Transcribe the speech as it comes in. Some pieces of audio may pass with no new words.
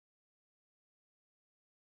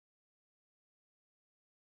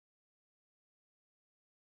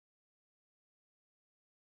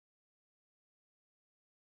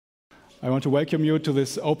I want to welcome you to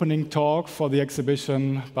this opening talk for the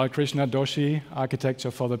exhibition Balkrishna Doshi,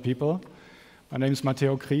 Architecture for the People. My name is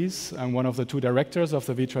Matteo Kries. I'm one of the two directors of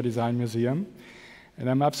the Vitra Design Museum. And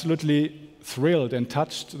I'm absolutely thrilled and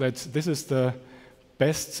touched that this is the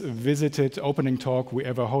best visited opening talk we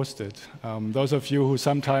ever hosted. Those of you who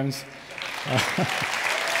sometimes...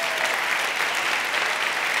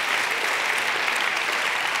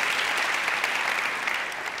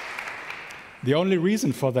 The only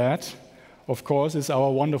reason for that, of course, is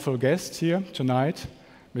our wonderful guest here tonight,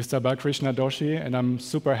 Mr. Balkrishna Doshi, and I'm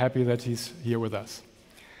super happy that he's here with us.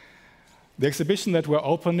 The exhibition that we're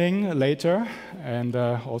opening later, and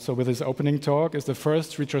also with his opening talk, is the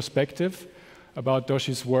first retrospective about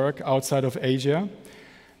Doshi's work outside of Asia.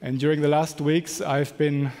 And during the last weeks, I've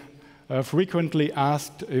been frequently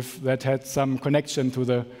asked if that had some connection to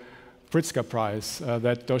the Pritzker Prize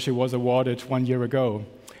that Doshi was awarded 1 year ago.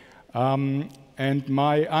 And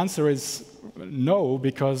my answer is no,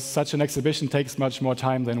 because such an exhibition takes much more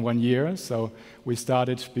time than 1 year. So we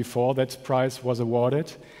started before that prize was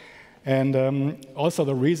awarded. And also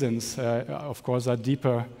the reasons, of course, are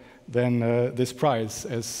deeper than this prize,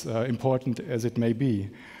 as important as it may be.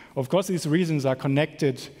 Of course, these reasons are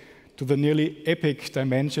connected to the nearly epic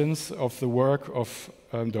dimensions of the work of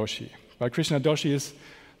Doshi. Balkrishna Doshi is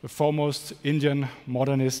the foremost Indian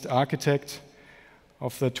modernist architect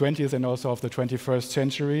of the 20th and also of the 21st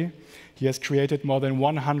century. He has created more than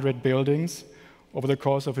 100 buildings over the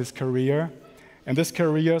course of his career, and this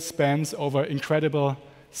career spans over incredible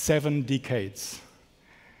 7 decades.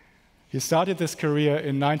 He started this career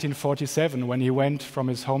in 1947 when he went from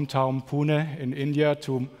his hometown Pune in India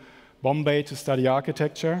to Bombay to study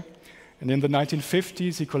architecture, and in the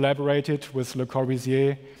 1950s he collaborated with Le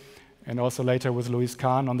Corbusier and also later with Louis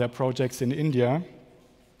Kahn on their projects in India.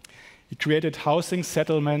 He created housing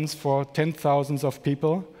settlements for 10,000s of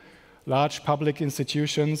people, large public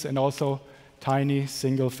institutions, and also tiny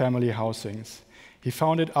single-family housings. He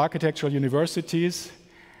founded architectural universities,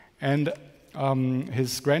 and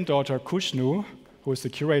his granddaughter Kushnu, who is the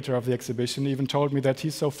curator of the exhibition, even told me that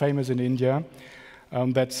he's so famous in India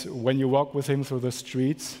that when you walk with him through the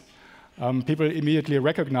streets, people immediately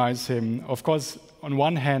recognize him. Of course, on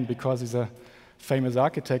one hand, because he's a famous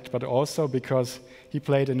architect, but also because he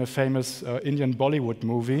played in a famous Indian Bollywood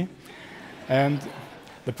movie. And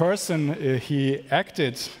the person he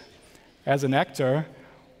acted as an actor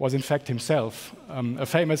was in fact himself, a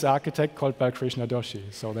famous architect called Balkrishna Doshi.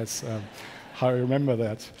 So that's how I remember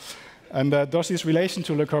that. And Doshi's relation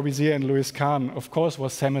to Le Corbusier and Louis Kahn, of course,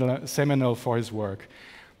 was seminal for his work.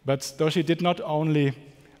 But Doshi did not only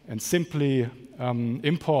and simply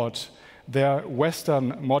import their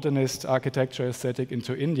Western modernist architecture aesthetic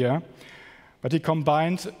into India, but he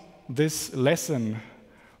combined this lesson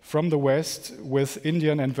from the West with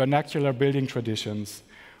Indian and vernacular building traditions,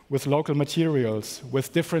 with local materials,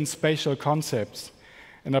 with different spatial concepts,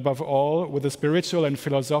 and above all, with a spiritual and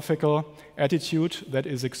philosophical attitude that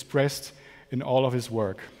is expressed in all of his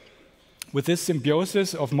work. With this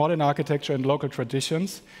symbiosis of modern architecture and local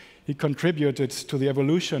traditions, he contributed to the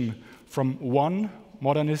evolution from one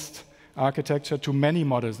modernist architecture to many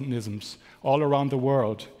modernisms all around the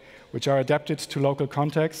world, which are adapted to local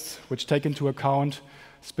contexts, which take into account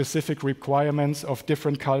specific requirements of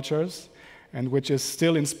different cultures, and which is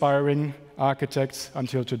still inspiring architects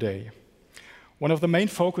until today. One of the main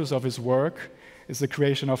focus of his work is the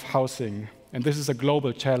creation of housing, and this is a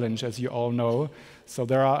global challenge, as you all know, so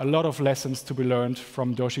there are a lot of lessons to be learned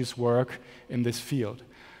from Doshi's work in this field.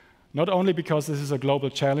 Not only because this is a global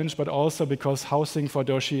challenge, but also because housing for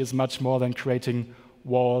Doshi is much more than creating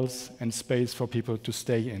walls and space for people to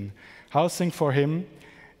stay in. Housing for him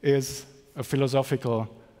is a philosophical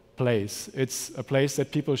place. It's a place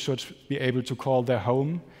that people should be able to call their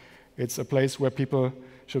home. It's a place where people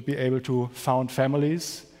should be able to found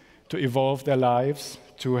families, to evolve their lives,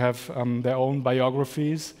 to have their own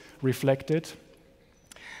biographies reflected.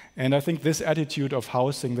 And I think this attitude of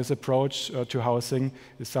housing, this approach to housing,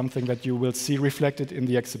 is something that you will see reflected in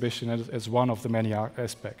the exhibition as one of the many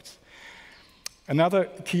aspects. Another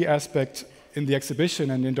key aspect in the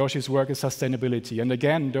exhibition and in Doshi's work is sustainability. And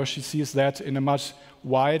again, Doshi sees that in a much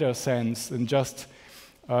wider sense than just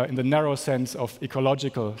in the narrow sense of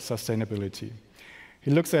ecological sustainability.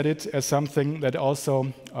 He looks at it as something that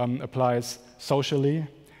also applies socially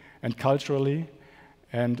and culturally.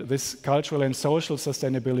 And this cultural and social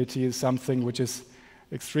sustainability is something which is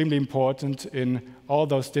extremely important in all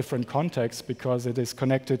those different contexts because it is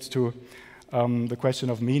connected to the question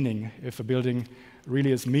of meaning. If a building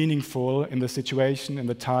really is meaningful in the situation, in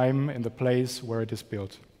the time, in the place where it is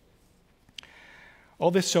built.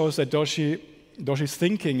 All this shows that Doshi's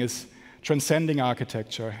thinking is transcending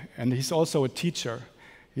architecture. And he's also a teacher.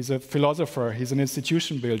 He's a philosopher. He's an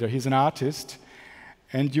institution builder. He's an artist.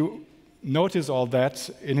 And you notice all that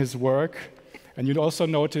in his work. And you'd also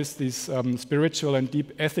notice these spiritual and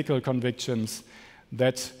deep ethical convictions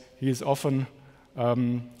that he is often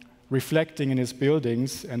reflecting in his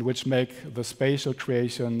buildings, and which make the spatial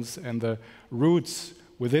creations and the roots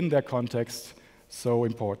within their context so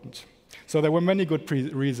important. So there were many good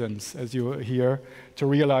reasons, as you hear, to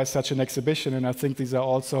realize such an exhibition, and I think these are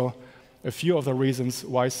also a few of the reasons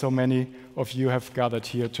why so many of you have gathered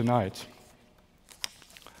here tonight.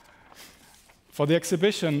 For the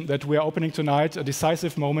exhibition that we are opening tonight, a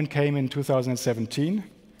decisive moment came in 2017,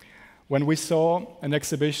 when we saw an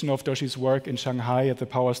exhibition of Doshi's work in Shanghai at the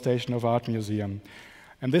Power Station of Art Museum.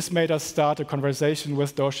 And this made us start a conversation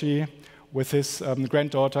with Doshi, with his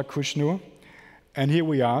granddaughter Kushnu. And here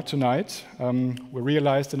we are tonight. We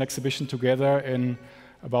realized an exhibition together in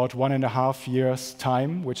about 1.5 years'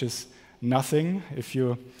 time, which is nothing if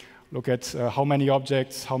you look at how many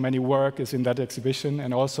objects, how many work is in that exhibition,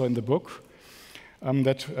 and also in the book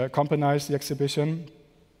that accompanies the exhibition.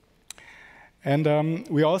 And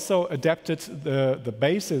we also adapted the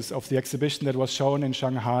basis of the exhibition that was shown in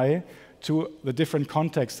Shanghai to the different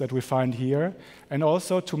contexts that we find here, and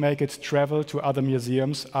also to make it travel to other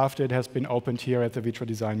museums after it has been opened here at the Vitra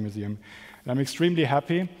Design Museum. And I'm extremely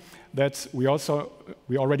happy that we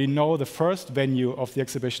already know the first venue of the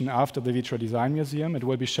exhibition after the Vitra Design Museum. It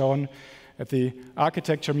will be shown at the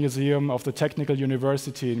Architecture Museum of the Technical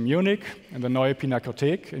University in Munich, in the Neue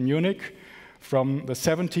Pinakothek in Munich, from the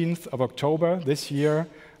 17th of October this year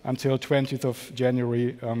until 20th of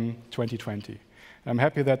January 2020. I'm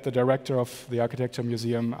happy that the director of the Architecture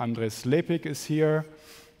Museum, Andres Lepik, is here,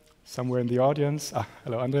 somewhere in the audience.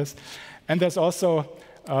 Hello, Andres. And there's also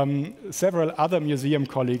several other museum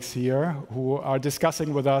colleagues here who are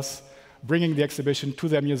discussing with us, bringing the exhibition to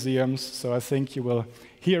their museums. So I think you will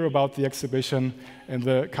hear about the exhibition in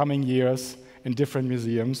the coming years in different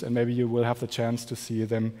museums, and maybe you will have the chance to see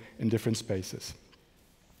them in different spaces.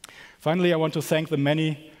 Finally, I want to thank the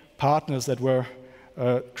many partners that were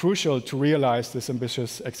crucial to realize this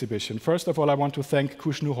ambitious exhibition. First of all, I want to thank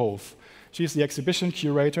Kushnu Hof. She's the exhibition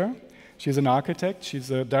curator. She's an architect. She's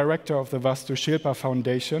the director of the Vastushilpa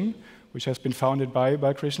Foundation, which has been founded by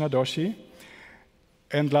Balkrishna Doshi.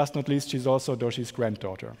 And last but not least, she's also Doshi's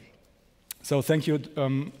granddaughter. So thank you,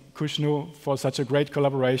 Kushnu, for such a great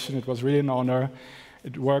collaboration. It was really an honor.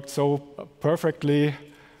 It worked so perfectly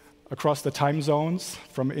across the time zones,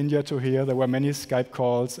 from India to here. There were many Skype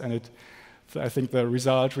calls, and I think the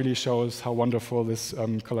result really shows how wonderful this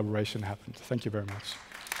collaboration happened. Thank you very much.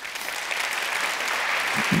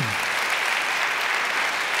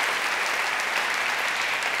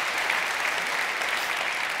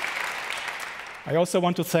 I also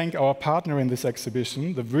want to thank our partner in this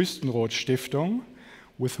exhibition, the Wüstenrot Stiftung,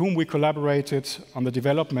 with whom we collaborated on the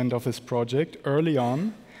development of this project early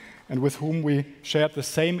on, and with whom we shared the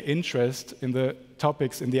same interest in the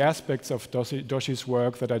topics, in the aspects of Doshi's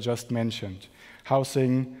work that I just mentioned: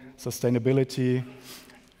 housing, sustainability,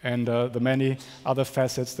 and the many other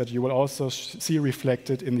facets that you will also see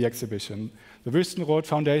reflected in the exhibition. The Wüstenrot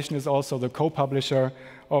Foundation is also the co-publisher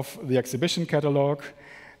of the exhibition catalog,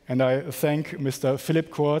 and I thank Mr.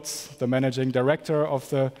 Philip Kurz, the managing director of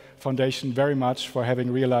the foundation, very much for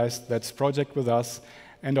having realized that project with us,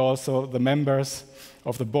 and also the members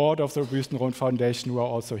of the board of the Wüstenrot Foundation who are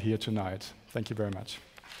also here tonight. Thank you very much.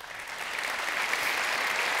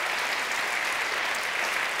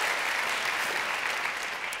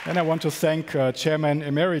 And I want to thank Chairman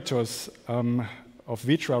Emeritus of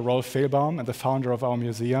Vitra, Rolf Fehlbaum, and the founder of our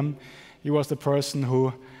museum. He was the person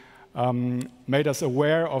who made us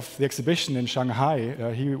aware of the exhibition in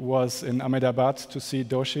Shanghai. He was in Ahmedabad to see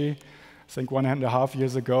Doshi, I think 1.5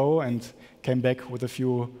 years ago, and came back with a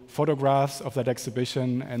few photographs of that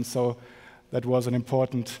exhibition. And so that was an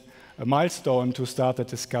important milestone to start that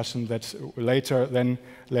discussion that later then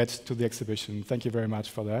led to the exhibition. Thank you very much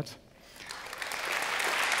for that.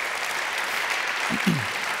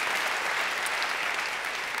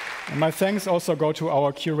 And my thanks also go to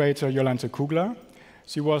our curator, Jolante Kugler.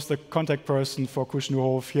 She was the contact person for Kushnu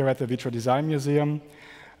Hof here at the Vitra Design Museum.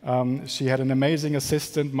 She had an amazing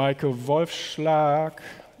assistant, Maike Wolfschlag.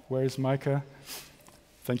 Where is Maike?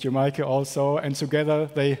 Thank you, Maike, also. And together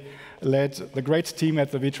they led the great team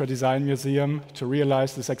at the Vitra Design Museum to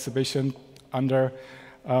realize this exhibition under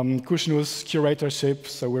Kushnu's curatorship.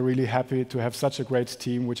 So we're really happy to have such a great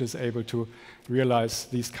team which is able to realize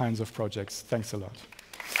these kinds of projects. Thanks a lot.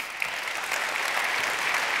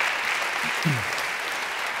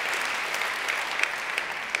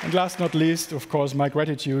 And And last not least, of course, my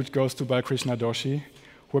gratitude goes to Balkrishna Doshi,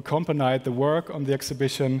 who accompanied the work on the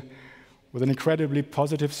exhibition with an incredibly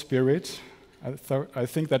positive spirit. I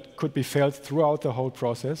think that could be felt throughout the whole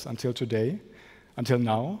process until today, until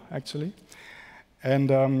now, actually.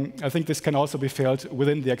 And I think this can also be felt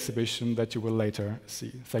within the exhibition that you will later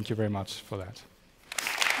see. Thank you very much for that.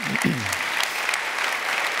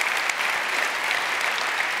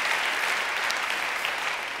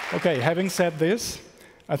 Okay, having said this,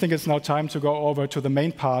 I think it's now time to go over to the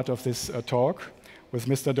main part of this talk with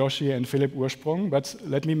Mr. Doshi and Philip Ursprung, but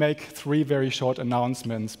let me make 3 very short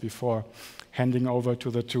announcements before handing over to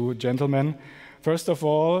the 2 gentlemen. First of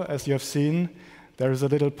all, as you have seen, there is a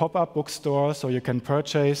little pop-up bookstore, so you can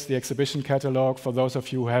purchase the exhibition catalog. For those of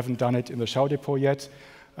you who haven't done it in the Show Depot yet,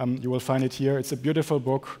 you will find it here. It's a beautiful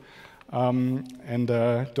book, and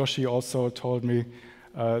Doshi also told me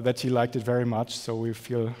that he liked it very much, so we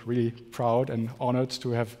feel really proud and honored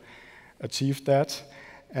to have achieved that.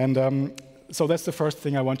 And so that's the first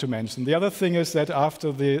thing I want to mention. The other thing is that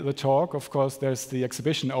after the talk, of course, there's the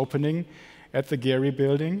exhibition opening at the Gehry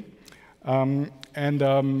building.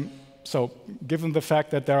 So given the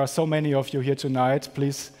fact that there are so many of you here tonight,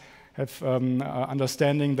 please have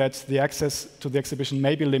understanding that the access to the exhibition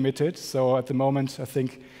may be limited. So at the moment, I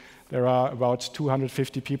think there are about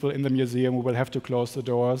 250 people in the museum. We will have to close the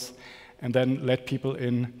doors and then let people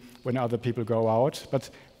in when other people go out. But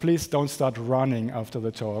please don't start running after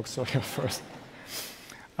the talk, so you're first.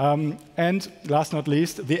 And last not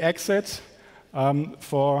least, the exit to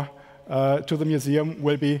the museum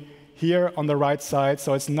will be here on the right side,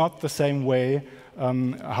 so it's not the same way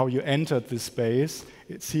how you entered this space.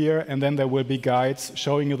 It's here, and then there will be guides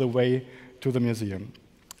showing you the way to the museum.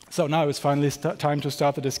 So now it's finally time to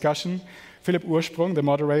start the discussion. Philip Ursprung, the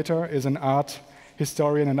moderator, is an art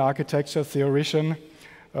historian and architecture theoretician,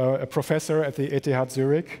 a professor at the ETH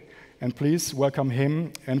Zurich. And please welcome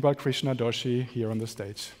him and Balkrishna Doshi here on the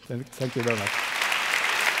stage. Thank you very much.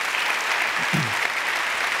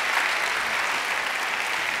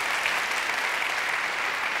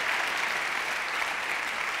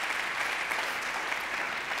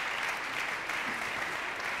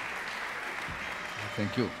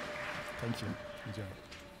 Thank you. Thank you. Enjoy.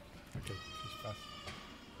 Okay, please pass.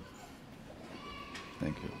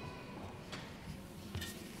 Thank you.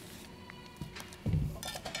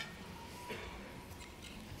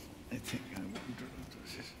 I think I want to do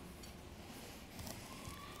this.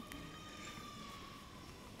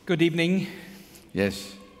 Good evening.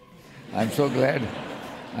 Yes, I'm so glad.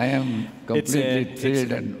 I am completely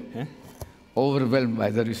thrilled and overwhelmed by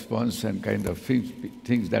the response and kind of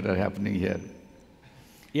things that are happening here.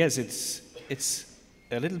 Yes, it's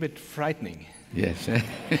a little bit frightening. Yes.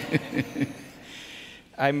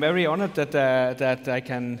 I'm very honored that I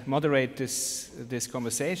can moderate this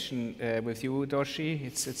conversation with you, Doshi.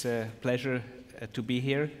 It's a pleasure to be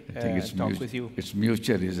here and talk with you. It's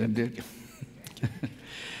mutual, isn't it?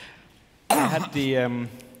 I had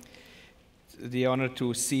the honor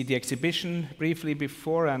to see the exhibition briefly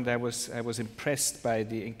before, and I was impressed by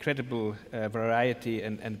the incredible variety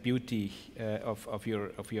and beauty of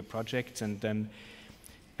your projects. And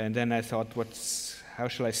then I thought, how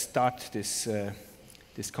shall I start this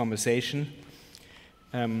conversation?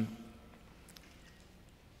 I'm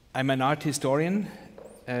an art historian,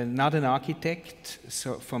 not an architect.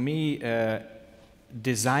 So for me,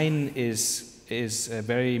 design is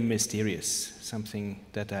very mysterious, something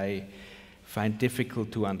that I find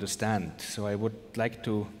difficult to understand. So I would like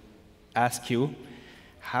to ask you,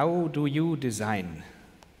 how do you design?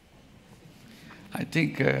 I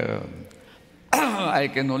think I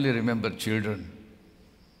can only remember children.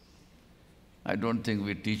 I don't think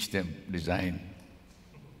we teach them design.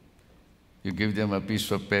 You give them a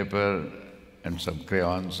piece of paper and some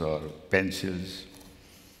crayons or pencils,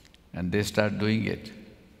 and they start doing it.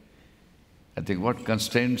 I think what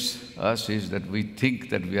constrains us is that we think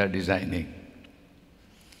that we are designing.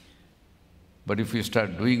 But if we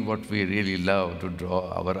start doing what we really love to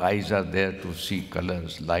draw, our eyes are there to see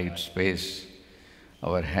colors, light, space.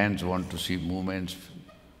 Our hands want to see movements.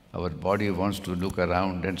 Our body wants to look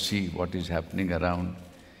around and see what is happening around.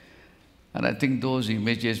 And I think those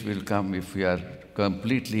images will come if we are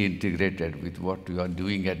completely integrated with what we are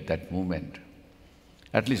doing at that moment.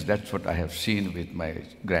 At least that's what I have seen with my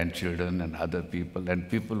grandchildren and other people and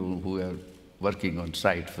people who are working on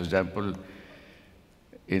site. For example,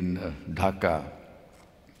 in Dhaka,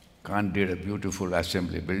 Khan did a beautiful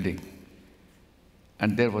assembly building.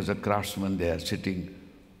 And there was a craftsman there sitting,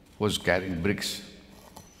 was carrying bricks.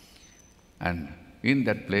 And in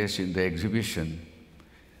that place, in the exhibition,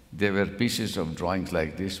 there were pieces of drawings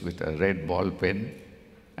like this with a red ball pen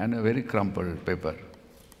and a very crumpled paper.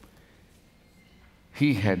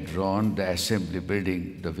 He had drawn the assembly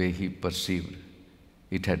building the way he perceived.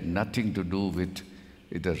 It had nothing to do with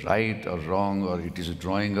either right or wrong, or it is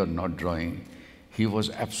drawing or not drawing. He was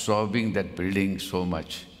absorbing that building so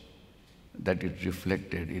much that it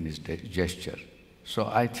reflected in his gesture. So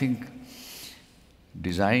I think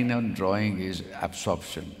design and drawing is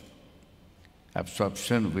absorption.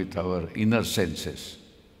 Absorption with our inner senses.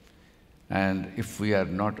 And if we are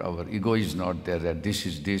not, our ego is not there, that this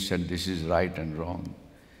is this and this is right and wrong,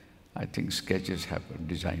 I think sketches happen,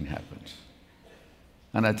 design happens.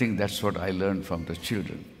 And I think that's what I learned from the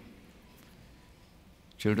children.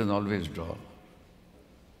 Children always draw.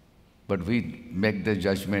 But we make the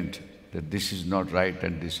judgment that this is not right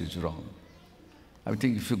and this is wrong. I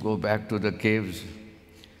think if you go back to the caves,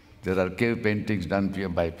 there are cave paintings done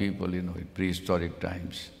by people, in prehistoric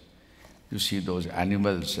times. You see those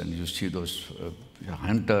animals and you see those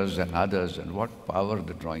hunters and others, and what power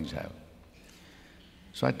the drawings have.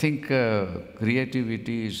 So I think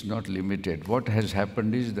creativity is not limited. What has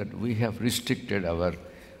happened is that we have restricted our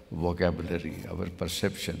vocabulary, our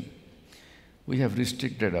perception. We have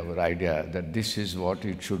restricted our idea that this is what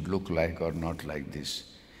it should look like or not like this.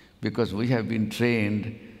 Because we have been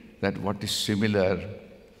trained that what is similar,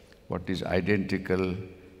 what is identical,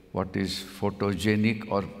 what is photogenic,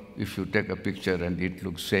 or if you take a picture and it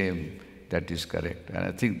looks same, that is correct. And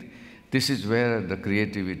I think this is where the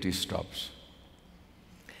creativity stops.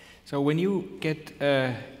 So when you get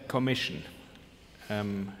a commission,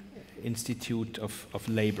 Institute of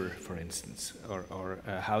Labor, for instance, or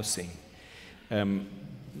housing,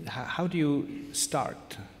 how do you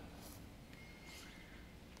start?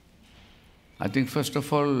 I think first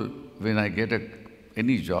of all, when I get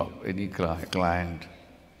any job, any client,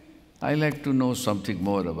 I like to know something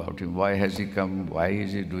more about him. Why has he come? Why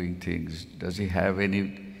is he doing things? Does he have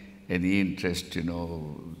any interest,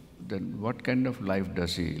 Then what kind of life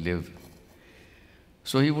does he live?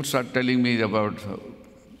 So he would start telling me about,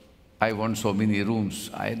 I want so many rooms.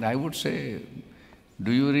 And I would say,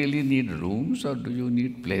 do you really need rooms or do you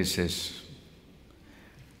need places?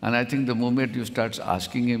 And I think the moment you start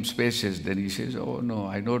asking him spaces, then he says, oh no,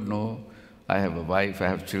 I don't know. I have a wife, I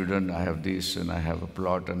have children, I have this, and I have a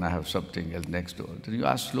plot, and I have something else next door. Then you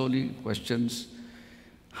ask slowly questions.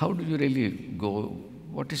 How do you really go?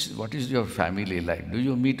 What is your family like? Do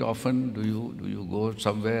you meet often? Do you go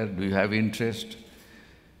somewhere? Do you have interest?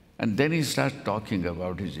 And then he starts talking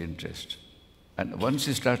about his interest. And once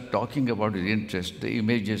he starts talking about his interest, the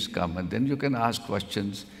images come, and then you can ask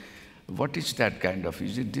questions. What is that kind of?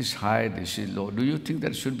 Is it this high, this is low? Do you think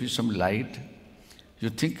there should be some light? You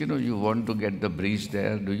think, you want to get the breeze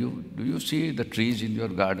there. Do you see the trees in your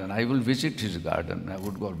garden? I will visit his garden. I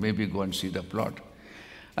would maybe go and see the plot.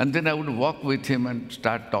 And then I would walk with him and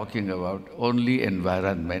start talking about only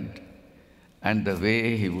environment and the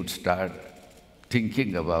way he would start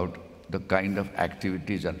thinking about the kind of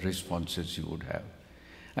activities and responses he would have.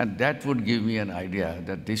 And that would give me an idea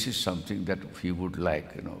that this is something that he would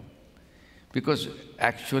like, Because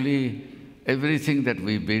actually, everything that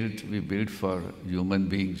we build for human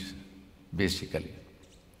beings, basically.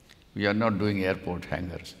 We are not doing airport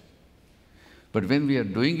hangars. But when we are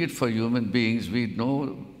doing it for human beings, we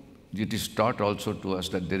know it is taught also to us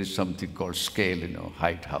that there is something called scale,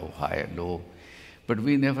 height, how high, low. But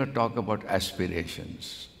we never talk about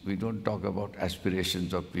aspirations. We don't talk about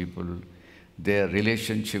aspirations of people, their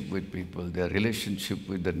relationship with people, their relationship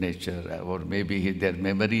with the nature, or maybe their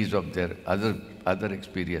memories of their other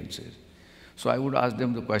experiences. So I would ask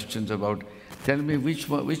them the questions about, tell me which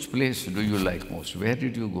place do you like most? Where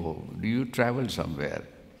did you go? Do you travel somewhere?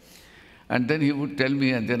 And then he would tell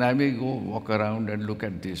me, and then I may go walk around and look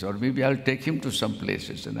at this, or maybe I'll take him to some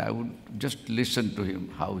places and I would just listen to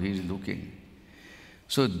him, how he's looking.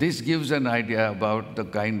 So this gives an idea about the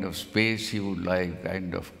kind of space he would like,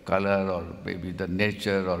 kind of color, or maybe the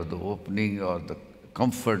nature or the opening or the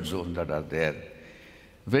comfort zone that are there.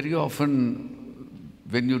 Very often,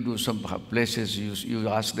 when you do some places, you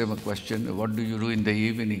ask them a question, what do you do in the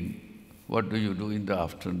evening? What do you do in the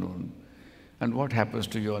afternoon? And what happens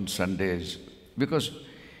to you on Sundays? Because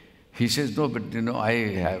he says, no, but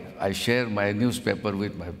I share my newspaper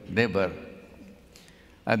with my neighbor.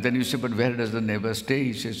 And then you say, but where does the neighbor stay?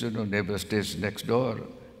 He says, neighbor stays next door.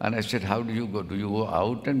 And I said, how do you go? Do you go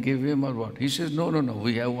out and give him or what? He says, no,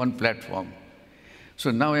 we have one platform.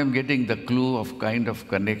 So now I'm getting the clue of kind of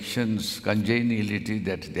connections, congeniality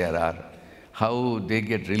that there are, how they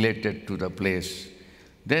get related to the place.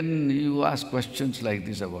 Then you ask questions like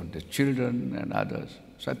this about the children and others.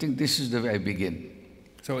 So I think this is the way I begin.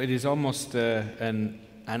 So it is almost an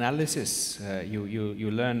analysis.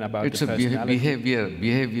 You learn about it's the personality.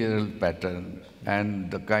 behavioral pattern and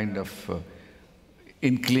the kind of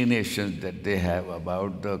inclinations that they have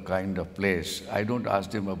about the kind of place. I don't ask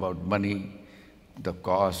them about money, the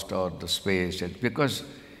cost or the space, because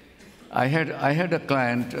I had a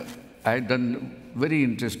client. I had done very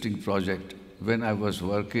interesting project when I was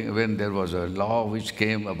working, when there was a law which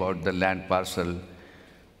came about the land parcel.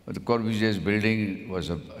 The Corbusier's building was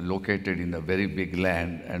located in a very big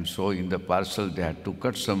land, and so in the parcel they had to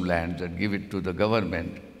cut some land and give it to the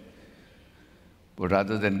government. But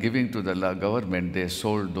rather than giving to the government, they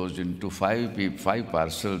sold those into five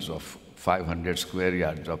parcels of 500 square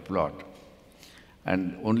yards of plot.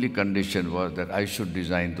 And only condition was that I should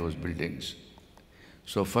design those buildings.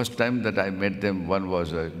 So first time that I met them, one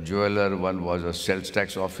was a jeweler, one was a sales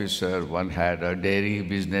tax officer, one had a dairy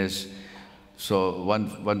business. So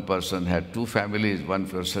one person had two families, one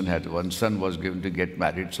person had one son was going to get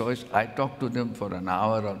married. So I talked to them for an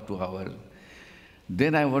hour or 2 hours.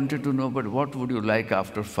 Then I wanted to know, but what would you like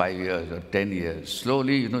after 5 years or 10 years?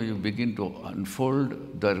 Slowly, you begin to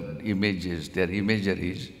unfold their images, their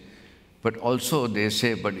imageries. But also they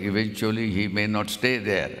say, but eventually he may not stay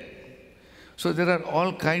there. So there are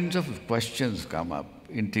all kinds of questions come up,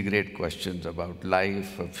 integrate questions about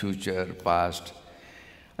life, future, past.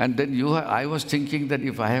 And then I was thinking that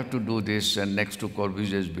if I have to do this and next to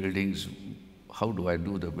Corbusier's buildings, how do I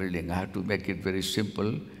do the building? I have to make it very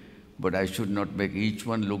simple, but I should not make each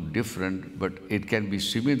one look different, but it can be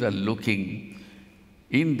similar looking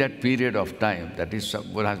in that period of time. That is,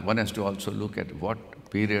 one has to also look at what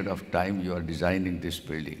period of time you are designing this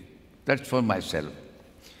building. That's for myself.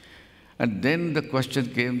 And then the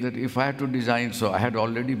question came that if I had to design, so I had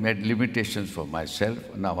already made limitations for myself,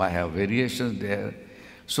 now I have variations there.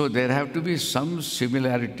 So there have to be some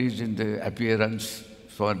similarities in the appearance.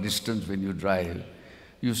 For distance when you drive,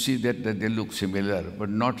 you see that they look similar, but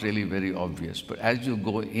not really very obvious. But as you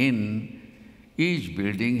go in, each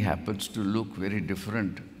building happens to look very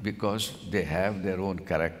different because they have their own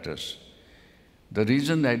characters. The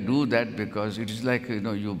reason I do that, because it is like,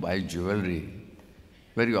 you buy jewelry.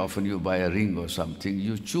 Very often you buy a ring or something,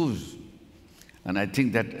 you choose. And I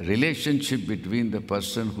think that relationship between the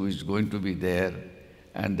person who is going to be there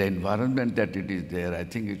and the environment that it is there, I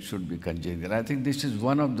think it should be congenial. I think this is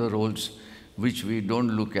one of the roles which we don't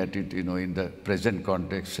look at it, in the present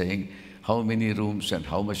context, saying how many rooms and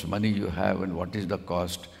how much money you have and what is the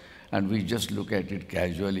cost. And we just look at it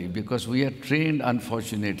casually because we are trained,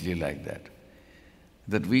 unfortunately, like that.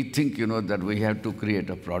 That we think, that we have to create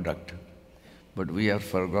a product, but we have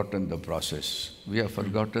forgotten the process. We have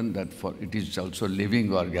forgotten that it is also a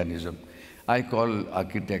living organism. I call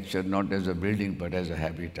architecture not as a building, but as a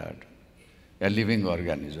habitat, a living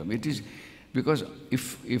organism. It is because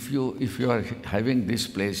if you are having this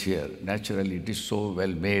place here, naturally it is so well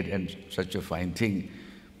made and such a fine thing,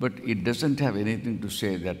 but it doesn't have anything to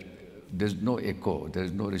say that there's no echo,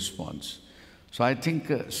 there's no response. So I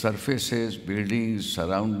think surfaces, buildings,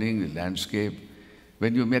 surrounding, landscape,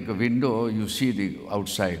 when you make a window, you see the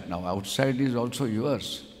outside. Now outside is also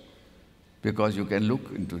yours because you can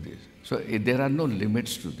look into this. So there are no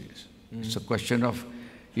limits to this. It's a question of,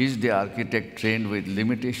 is the architect trained with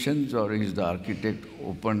limitations or is the architect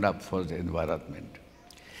opened up for the environment?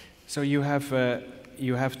 So you have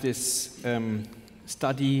this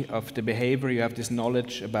study of the behavior, you have this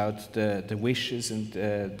knowledge about the wishes and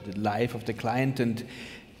the life of the client, and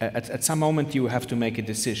at some moment you have to make a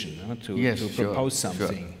decision to propose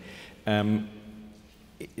something. Sure.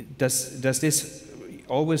 Does this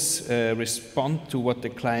always respond to what the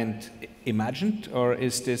client imagined, or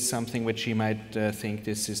is this something which he might think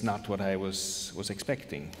this is not what I was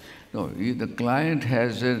expecting? No, the client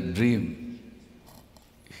has a dream.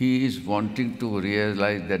 He is wanting to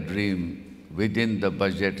realize that dream within the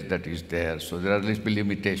budget that is there. So there are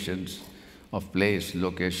limitations of place,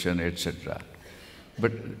 location, etc.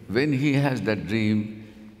 But when he has that dream,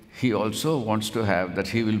 he also wants to have that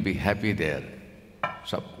he will be happy there.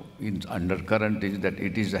 So undercurrent is that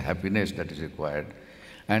it is a happiness that is required.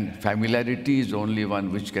 And familiarity is only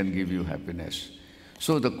one which can give you happiness.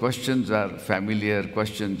 So the questions are familiar,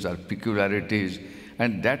 questions are peculiarities,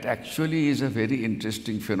 and that actually is a very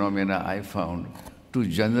interesting phenomena I found to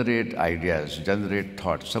generate ideas, generate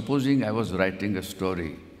thoughts. Supposing I was writing a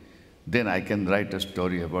story, then I can write a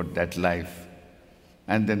story about that life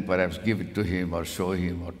and then perhaps give it to him or show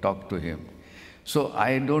him or talk to him. So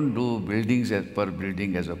I don't do buildings per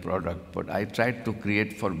building as a product, but I try to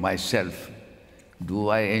create for myself. Do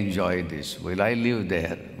I enjoy this? Will I live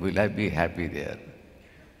there? Will I be happy there?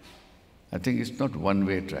 I think it's not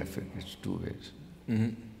one-way traffic, it's two ways.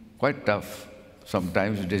 Quite tough.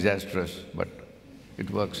 sometimes disastrous, but it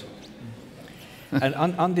works. And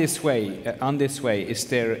on this way, is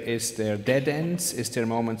there dead ends? Is there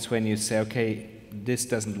moments when you say, okay, this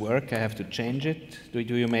doesn't work, I have to change it? Do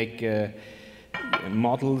you make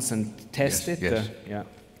models and test it? Yes. Yeah.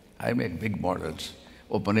 I make big models,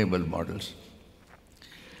 openable models.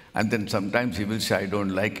 And then sometimes he will say, I don't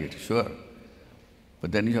like it, sure.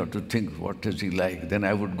 But then you have to think, what does he like? Then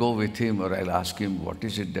I would go with him or I'll ask him, what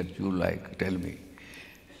is it that you like? Tell me.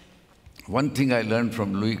 One thing I learned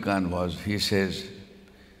from Louis Kahn was, he says,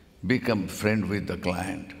 become friend with the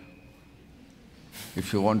client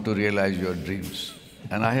if you want to realize your dreams.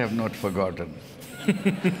 And I have not forgotten.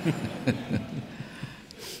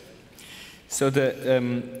 So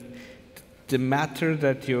the matter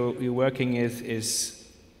that you're working is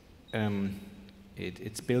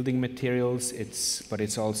it's building materials, but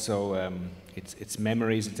it's also it's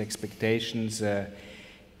memories, it's expectations.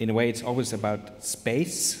 In a way, it's always about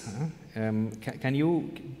space. Can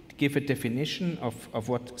you give a definition of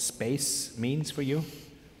what space means for you?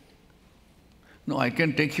 No, I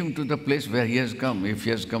can take him to the place where he has come. If he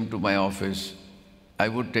has come to my office, I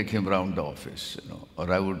would take him around the office,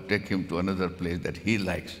 or I would take him to another place that he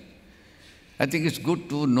likes. I think it's good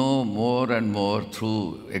to know more and more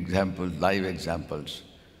through examples, live examples.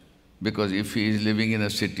 Because if he is living in a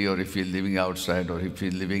city, or if he is living outside, or if he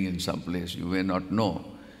is living in some place, you may not know.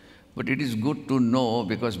 But it is good to know,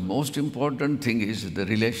 because most important thing is the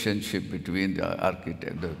relationship between the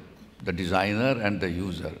architect, the designer and the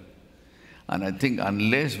user. And I think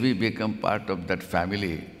unless we become part of that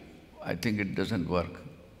family, I think it doesn't work.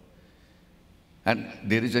 And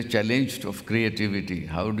there is a challenge of creativity.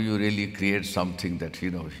 How do you really create something that,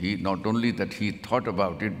 he not only that he thought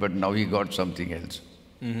about it, but now he got something else.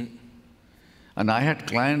 Mm-hmm. And I had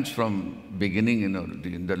clients from beginning,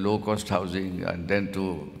 in the low-cost housing, and then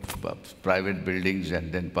to private buildings,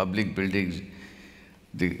 and then public buildings.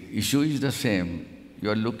 The issue is the same.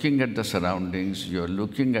 You're looking at the surroundings, you're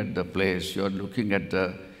looking at the place, you're looking at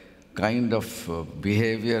the kind of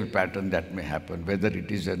behavioral pattern that may happen, whether it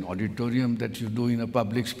is an auditorium that you do in a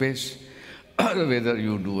public space, or whether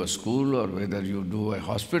you do a school, or whether you do a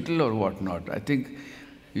hospital or whatnot. I think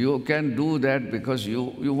you can do that because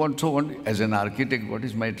you want, as an architect, what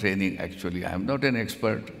is my training actually? I am not an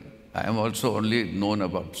expert. I am also only known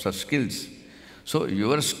about such skills. So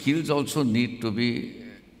your skills also need to be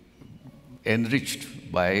enriched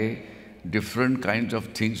by different kinds of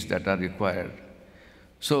things that are required.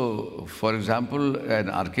 So, for example, an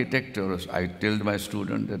architect, or I tell my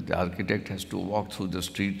student that the architect has to walk through the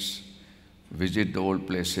streets, visit the old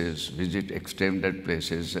places, visit extended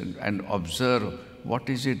places, and observe what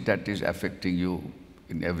is it that is affecting you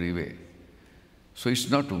in every way. So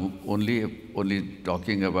it's not only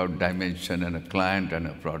talking about dimension and a client and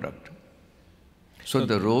a product. So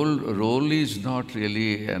the role is not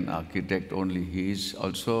really an architect only. He is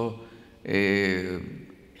also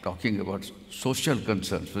talking about social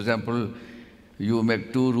concerns. For example, you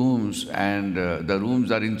make 2 rooms, and the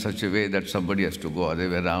rooms are in such a way that somebody has to go other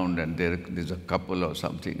way around, and there's a couple or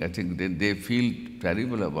something. I think they feel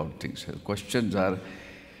terrible about things. The questions are,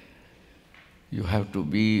 you have to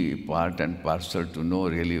be part and parcel to know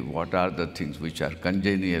really what are the things which are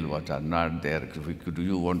congenial, what are not there. Do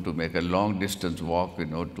you want to make a long distance walk,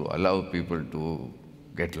 to allow people to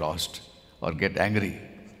get lost or get angry?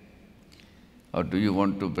 Or do you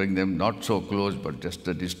want to bring them not so close, but just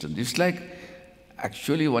a distance? It's like,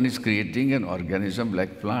 actually one is creating an organism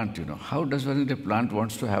like plant, How does a plant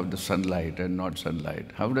wants to have the sunlight and not sunlight?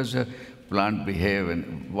 How does a plant behave,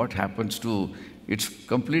 and what happens to... It's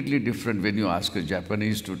completely different when you ask a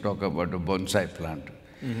Japanese to talk about a bonsai plant.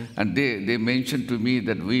 Mm-hmm. And they mentioned to me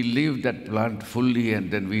that we live that plant fully, and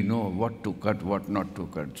then we know what to cut, what not to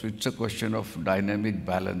cut. So it's a question of dynamic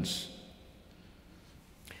balance.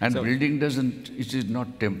 And building it is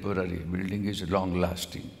not temporary. Building is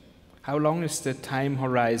long-lasting. How long is the time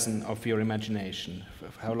horizon of your imagination?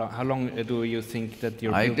 How long do you think that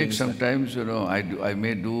your buildings... I take sometimes, I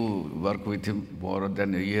may do work with him more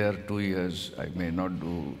than a year, 2 years. I may not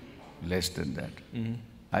do less than that. Mm-hmm.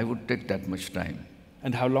 I would take that much time.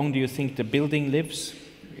 And how long do you think the building lives?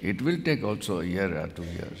 It will take also a year or 2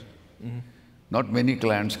 years. Mm-hmm. Not many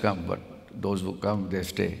clients come, but those who come, they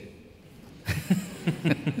stay.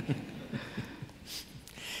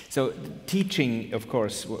 So teaching, of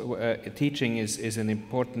course, teaching is an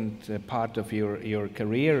important part of your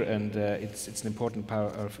career, and it's an important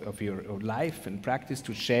part of your life and practice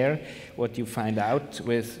to share what you find out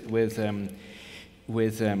with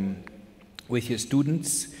your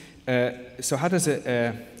students. So how does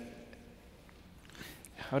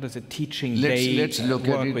how does a teaching day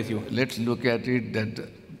work with you? Let's look at it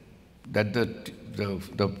that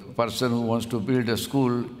the person who wants to build a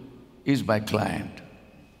school is my client.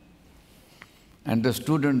 And the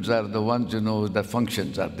students are the ones, the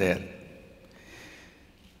functions are there.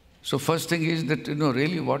 So first thing is that,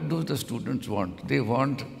 really what do the students want? They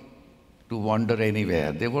want to wander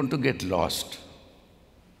anywhere. They want to get lost.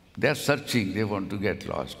 They are searching, they want to get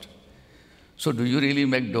lost. So do you really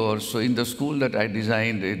make doors? So in the school that I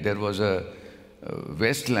designed, there was a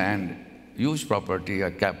wasteland, huge property,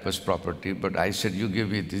 a campus property, but I said, you give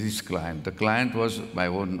me this client. The client was my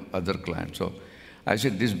own other client. So I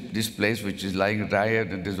said, this place which is lying dry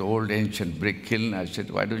and this old ancient brick kiln, I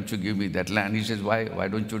said, why don't you give me that land? He says, why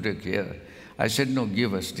don't you take care? I said, no,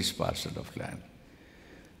 give us this parcel of land.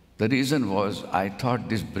 The reason was, I thought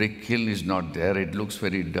this brick kiln is not there. It looks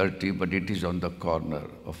very dirty, but it is on the corner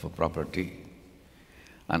of a property.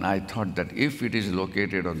 And I thought that if it is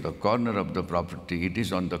located on the corner of the property, it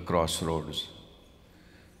is on the crossroads.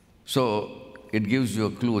 So it gives you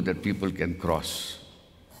a clue that people can cross.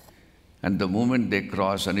 And the moment they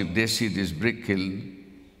cross, and if they see this brick kiln,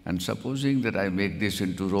 and supposing that I make this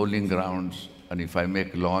into rolling grounds, and if I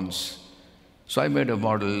make lawns, so I made a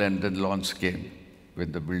model and then lawns came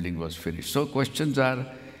when the building was finished. So questions are,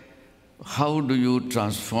 how do you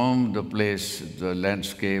transform the place, the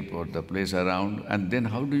landscape or the place around, and then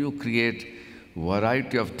how do you create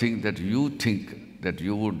variety of things that you think that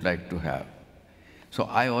you would like to have? So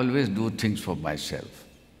I always do things for myself.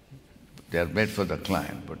 They are made for the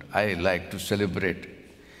client, but I like to celebrate.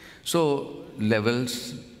 So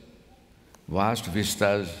levels, vast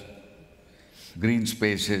vistas, green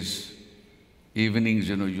spaces, evenings,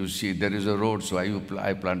 you see there is a road, so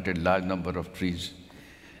I planted large number of trees.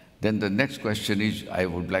 Then the next question is, I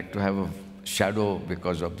would like to have a shadow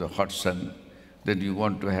because of the hot sun. Then you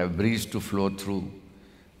want to have breeze to flow through.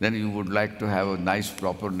 Then you would like to have a nice,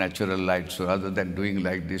 proper natural light. So rather than doing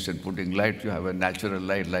like this and putting light, you have a natural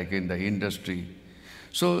light like in the industry.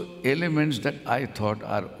 So elements that I thought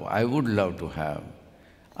I would love to have,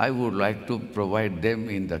 I would like to provide them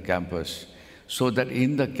in the campus, so that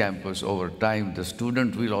in the campus over time, the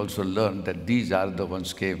student will also learn that these are the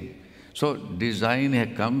ones came. So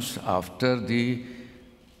design comes after the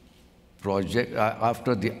project,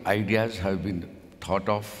 after the ideas have been thought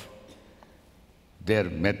of, their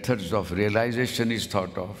methods of realization is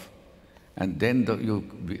thought of, and then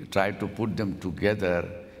you try to put them together,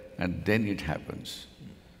 and then it happens.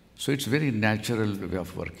 So it's very natural way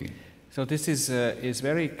of working. So this is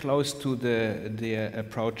very close to the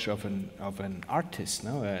approach of an artist,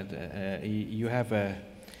 no?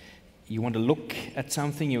 You want to look at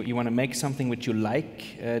something, you want to make something which you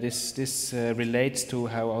like. This relates to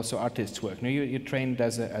how also artists work. Now you trained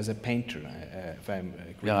as a painter, if I'm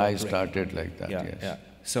correct. Yeah, I started like that, yes. Yeah.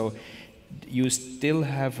 So you still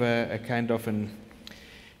have a kind of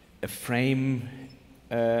a frame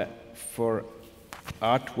for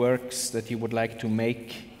artworks that you would like to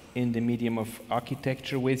make in the medium of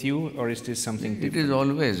architecture with you, or is this something different? It is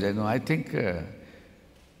always, I think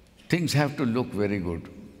things have to look very good.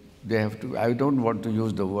 They have to, I don't want to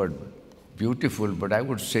use the word beautiful, but I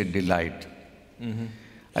would say delight. Mm-hmm.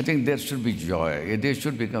 I think there should be joy. They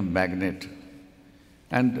should become magnet.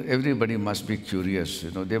 And everybody must be curious,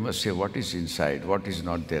 They must say what is inside, what is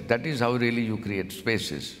not there. That is how really you create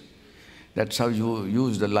spaces. That's how you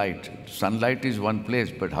use the light. Sunlight is one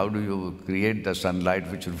place, but how do you create the sunlight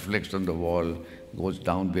which reflects on the wall, goes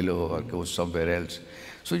down below or goes somewhere else?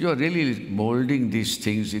 So you're really molding these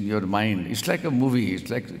things in your mind. It's like a movie,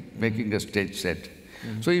 it's like making a stage set.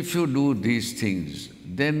 Mm-hmm. So if you do these things,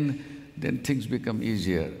 then things become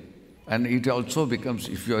easier. And it also becomes,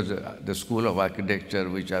 if you're the School of Architecture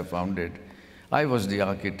which I founded, I was the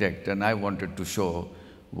architect and I wanted to show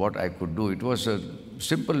what I could do. It was a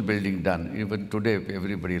simple building done. Even today,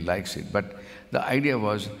 everybody likes it. But the idea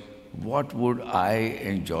was, what would I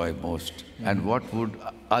enjoy most? Mm-hmm. And what would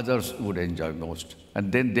others would enjoy most? And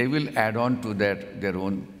then they will add on to that their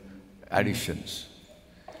own additions.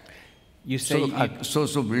 You say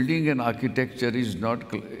so building an architecture is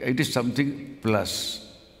not, it is something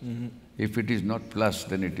plus. Mm-hmm. If it is not plus,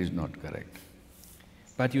 then it is not correct.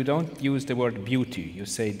 But you don't use the word beauty, you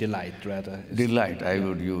say delight rather. Delight I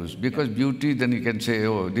would use, because beauty, then you can say,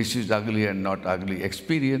 oh, this is ugly and not ugly.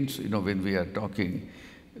 Experience, when we are talking,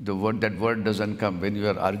 that word doesn't come. When you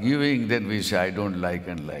are arguing, then we say, I don't like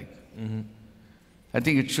and like. Mm-hmm. I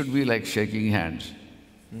think it should be like shaking hands.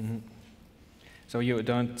 Mm-hmm. So you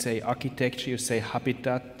don't say architecture, you say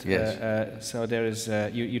habitat. Yes. So there is,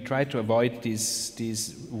 you try to avoid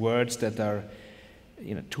these words that are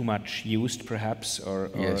too much used, perhaps, or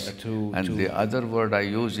Yes. too. And the other word I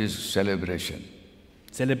use is celebration.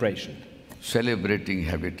 Celebration. Celebrating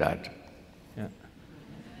habitat. Yeah.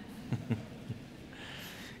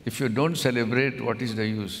 If you don't celebrate, what is the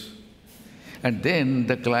use? And then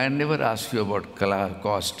the client never asks you about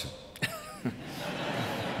cost.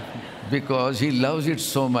 Because he loves it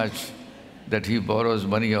so much that he borrows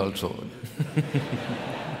money also.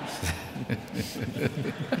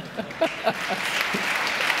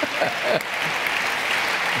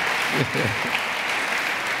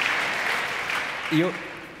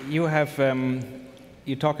 You have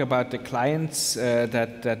you talk about the clients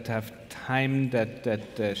that have time,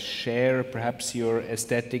 that share perhaps your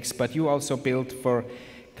aesthetics, but you also build for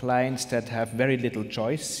clients that have very little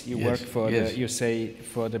choice. You work for you say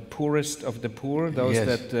for the poorest of the poor, those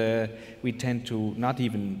that we tend to not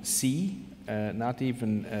even see, not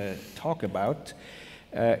even talk about.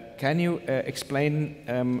 Can you explain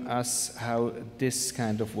us how this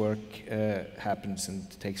kind of work happens and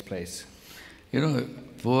takes place?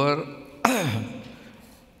 Poor,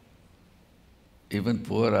 even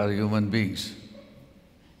poor are human beings,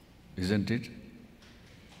 isn't it?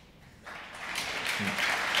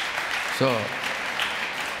 So,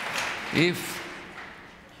 if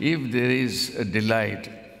there is a delight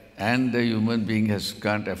and the human being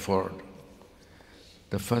can't afford,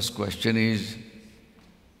 the first question is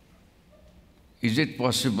it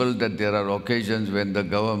possible that there are occasions when the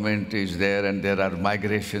government is there and there are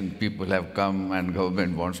migration, people have come and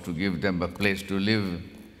government wants to give them a place to live?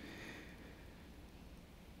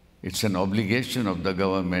 It's an obligation of the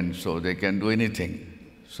government, so they can do anything.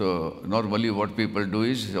 So normally what people do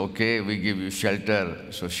is, okay, we give you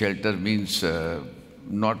shelter. So shelter means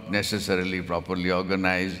not necessarily properly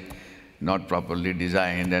organized, not properly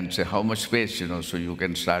designed, and say how much space, so you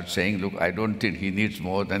can start saying, look, I don't think he needs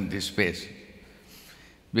more than this space,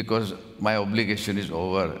 because my obligation is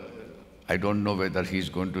over. I don't know whether he's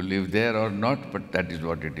going to live there or not, but that is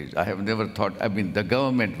what it is. I have never thought, the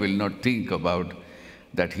government will not think about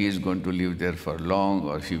that he is going to live there for long,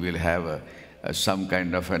 or he will have some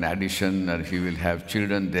kind of an addition, or he will have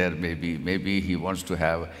children there maybe. Maybe he wants to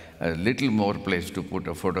have a little more place to put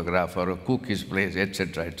a photograph or cook his place,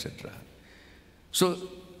 etc., etc. So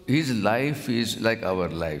his life is like our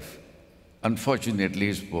life. Unfortunately, he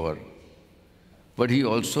is poor. But he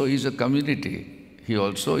also is a community. He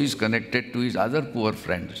also is connected to his other poor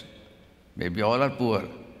friends. Maybe all are poor,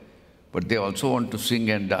 but they also want to sing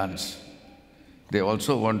and dance. They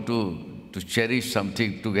also want to cherish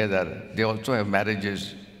something together. They also have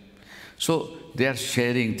marriages. So they are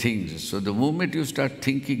sharing things. So the moment you start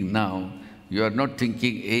thinking now, you are not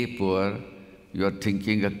thinking a poor, you are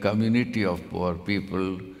thinking a community of poor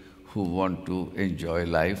people who want to enjoy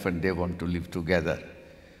life and they want to live together.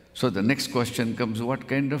 So the next question comes, what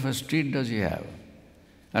kind of a street does he have?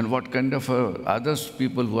 And what kind of other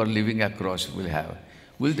people who are living across will have?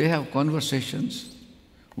 Will they have conversations?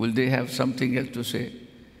 Will they have something else to say?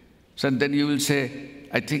 So then you will say,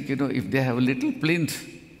 I think, if they have a little plinth,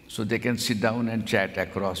 so they can sit down and chat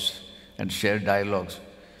across and share dialogues.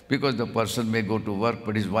 Because the person may go to work,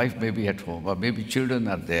 but his wife may be at home, or maybe children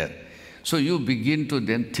are there. So you begin to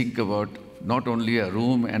then think about not only a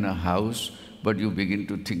room and a house, but you begin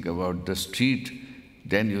to think about the street,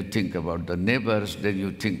 then you think about the neighbors, then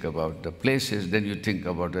you think about the places, then you think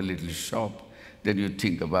about a little shop, then you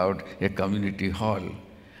think about a community hall.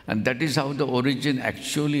 And that is how the origin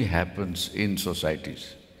actually happens in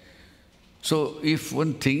societies. So if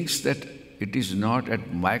one thinks that it is not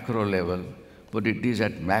at micro level, but it is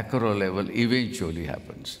at macro level, eventually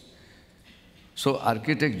happens. So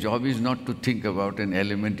architect's job is not to think about an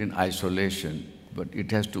element in isolation, but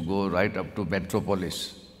it has to go right up to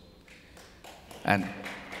metropolis. And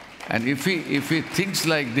if he thinks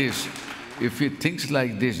like this,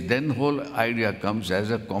 then whole idea comes as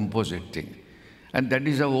a composite thing. And that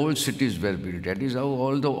is how old cities were built. That is how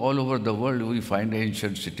all over the world we find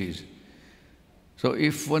ancient cities. So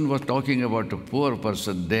if one was talking about a poor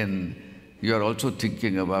person, then you are also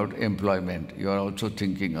thinking about employment. You are also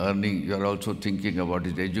thinking earning. You are also thinking about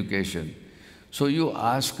his education. So you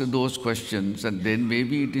ask those questions, and then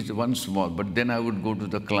maybe it is one small, but then I would go to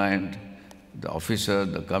the client, the officer,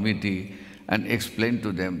 the committee, and explain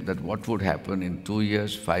to them that what would happen in 2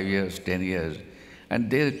 years, 5 years, 10 years. And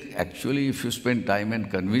they actually, if you spend time and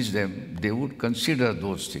convince them, they would consider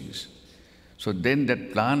those things. So then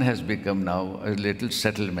that plan has become now a little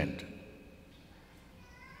settlement.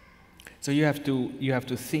 So you have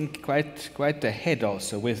to think quite ahead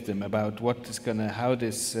also with them about how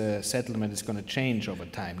this settlement is going to change over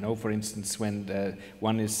time. No, for instance, when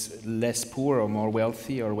one is less poor or more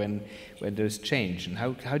wealthy, or when there's change, and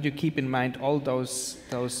how do you keep in mind all those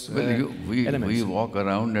elements? We walk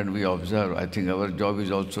around and we observe. I think our job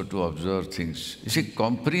is also to observe things. You see,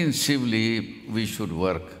 comprehensively we should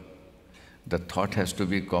work. The thought has to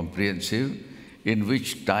be comprehensive, in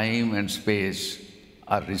which time and space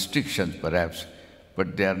are restrictions perhaps,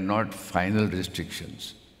 but they are not final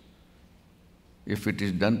restrictions. If it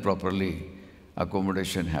is done properly,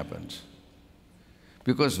 accommodation happens.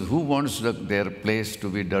 Because who wants their place to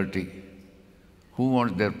be dirty? Who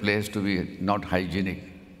wants their place to be not hygienic?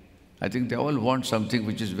 I think they all want something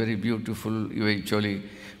which is very beautiful eventually.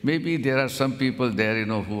 Maybe there are some people there,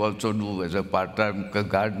 who also do as a part-time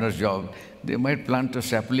gardener's job. They might plant a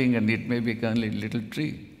sapling and it may become a little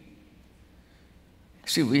tree.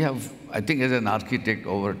 See, I think as an architect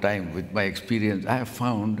over time, with my experience, I have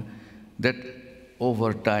found that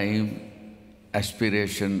over time,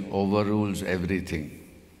 aspiration overrules everything.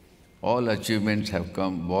 All achievements have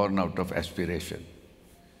come born out of aspiration.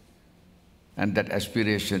 And that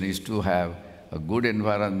aspiration is to have a good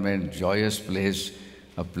environment, joyous place,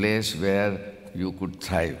 a place where you could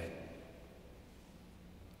thrive.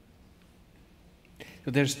 So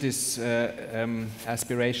there's this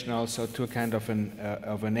aspiration also to a kind of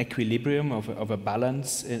an equilibrium, of a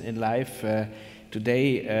balance in life.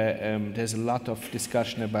 Today, there's a lot of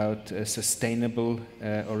discussion about sustainable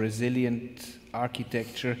or resilient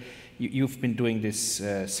architecture. You've been doing this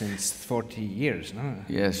since 40 years, no?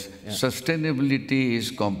 Yes. Yeah. Sustainability is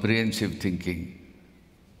comprehensive thinking.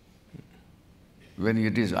 When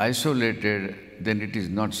it is isolated, then it is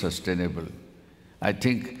not sustainable. I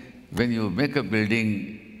think when you make a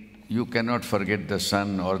building, you cannot forget the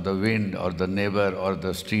sun or the wind or the neighbor or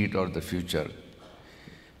the street or the future.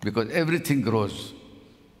 Because everything grows,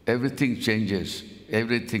 everything changes,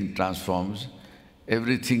 everything transforms,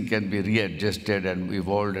 everything can be readjusted and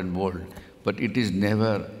evolved and molded, but it is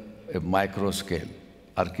never a micro scale.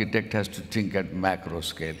 Architect has to think at macro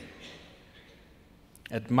scale.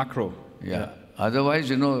 At macro? Yeah. Otherwise,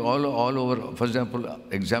 all over, for example,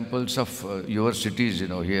 examples of your cities,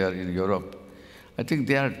 here in Europe, I think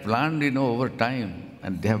they are planned, over time,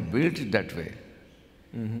 and they have built it that way.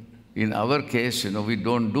 Mm-hmm. In our case, we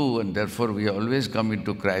don't do, and therefore we always come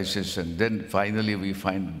into crisis, and then finally we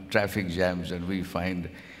find traffic jams, and we find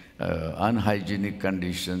unhygienic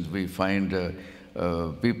conditions, we find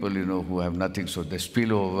people, who have nothing, so they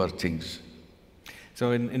spill over things.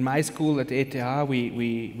 So in my school at ETH,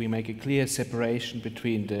 we make a clear separation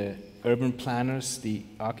between the urban planners, the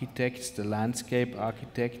architects, the landscape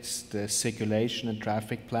architects, the circulation and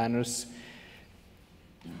traffic planners.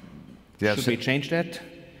 Should we change that?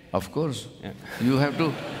 Of course. Yeah.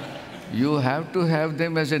 You have to have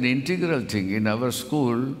them as an integral thing. In our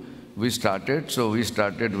school, we started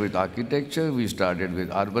with architecture, we started with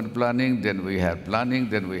urban planning, then we had planning,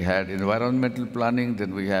 then we had environmental planning,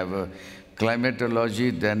 then we have climatology,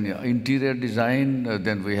 then interior design,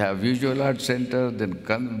 then we have visual arts center,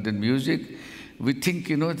 then music. We think,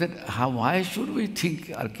 why should we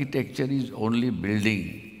think architecture is only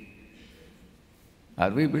building? Are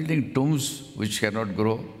we building tombs which cannot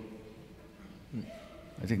grow?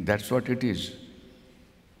 I think that's what it is.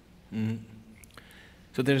 Mm-hmm.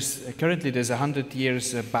 So currently there's 100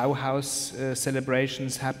 years Bauhaus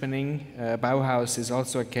celebrations happening. Bauhaus is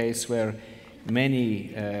also a case where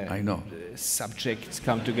many subjects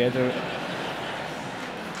come together.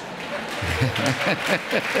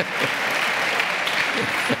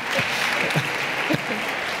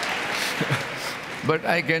 But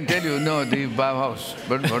I can tell you, the Bauhaus,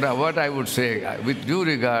 but what I would say, with due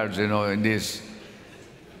regards, in this,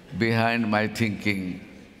 behind my thinking,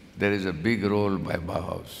 there is a big role by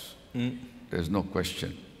Bauhaus. There's no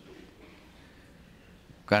question.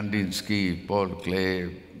 Kandinsky, Paul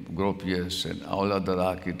Klee, Gropius, and all other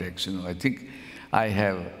architects, I think I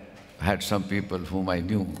have had some people whom I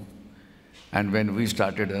knew. And when we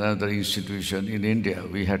started another institution in India,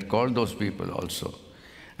 we had called those people also.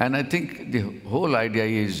 And I think the whole idea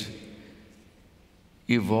is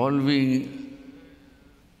evolving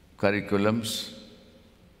curriculums,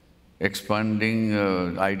 expanding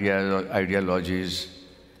ideologies,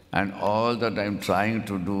 and all the time trying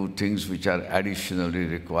to do things which are additionally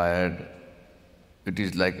required. It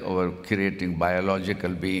is like our creating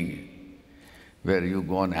biological being, where you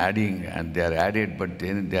go on adding, and they are added, but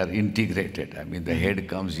then they are integrated. I mean, the head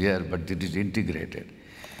comes here, but it is integrated.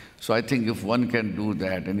 So I think if one can do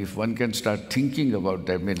that, and if one can start thinking about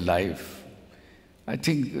them in life, I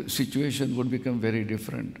think the situation would become very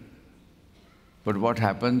different. But what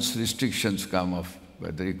happens, restrictions come of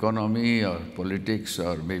whether economy or politics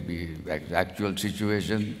or maybe actual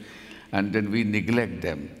situation, and then we neglect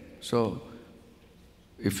them. So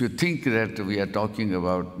if you think that we are talking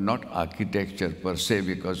about not architecture per se,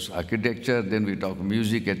 because architecture, then we talk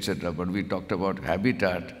music, etc., but we talked about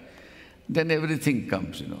habitat, then everything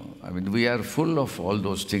comes, I mean, we are full of all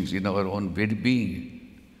those things in our own being.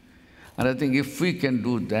 And I think if we can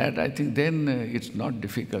do that, I think then it's not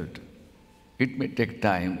difficult. It may take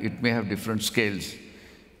time, it may have different scales,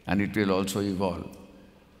 and it will also evolve.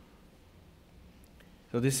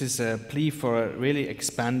 So this is a plea for a really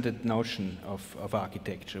expanded notion of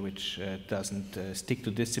architecture, which doesn't stick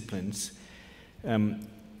to disciplines.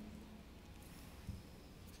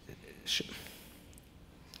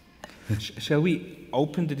 Shall we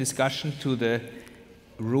open the discussion to the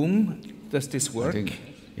room? Does this work? I think,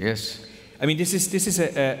 yes. I mean, this is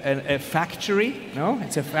a factory, no?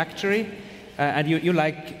 It's a factory, and you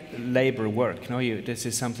like labor work, no? This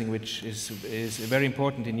is something which is very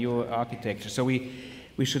important in your architecture. So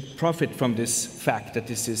we should profit from this fact that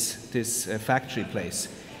this is this factory place.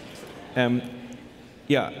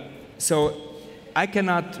 Yeah. So I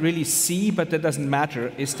cannot really see, but that doesn't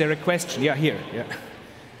matter. Is there a question? Yeah, here. Yeah.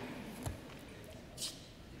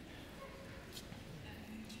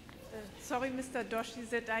 Sorry, Mr. Doshi,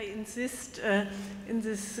 that I insist. In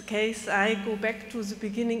this case, I go back to the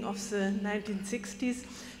beginning of the 1960s,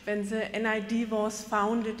 when the NID was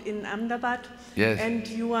founded in Ahmedabad, yes, and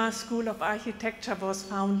your School of Architecture was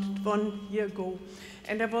founded 1 year ago.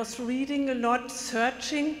 And I was reading a lot,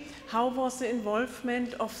 searching how was the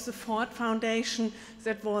involvement of the Ford Foundation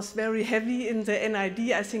that was very heavy in the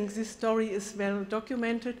NID. I think this story is well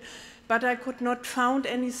documented. But I could not find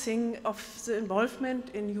anything of the involvement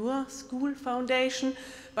in your school foundation.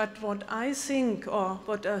 But what I think, or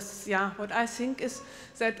what I think is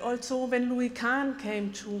that also when Louis Kahn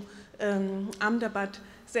came to Ahmedabad,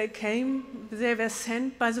 they were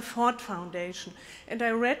sent by the Ford Foundation. And I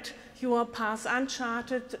read your Path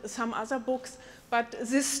Uncharted, some other books, but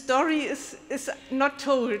this story is not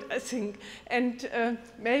told, I think. And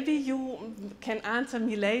maybe you can answer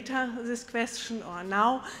me later this question or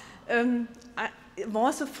now.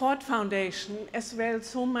 Was the Ford Foundation as well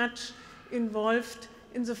so much involved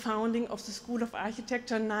in the founding of the School of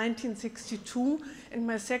Architecture in 1962? And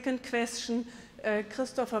my second question,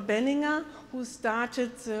 Christopher Benninger, who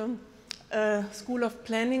started the School of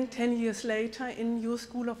Planning 10 years later in your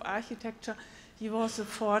School of Architecture, he was a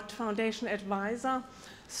Ford Foundation advisor.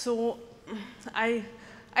 So I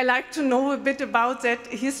like to know a bit about that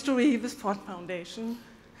history with Ford Foundation.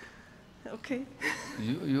 Okay.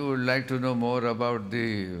 You would like to know more about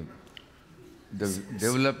the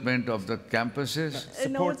development of the campuses?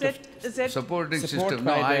 Supporting system.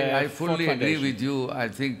 No, I fully agree with you. I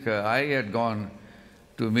think I had gone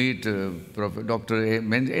to meet Dr.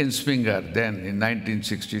 Ensminger then in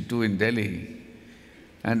 1962 in Delhi.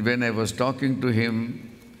 And when I was talking to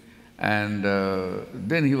him, and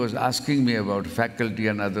then he was asking me about faculty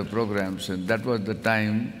and other programs, and that was the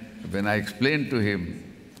time when I explained to him.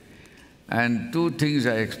 And two things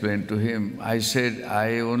I explained to him. I said,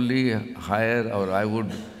 I only hire, or I would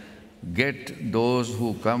get those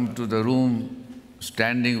who come to the room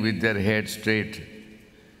standing with their head straight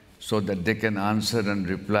so that they can answer and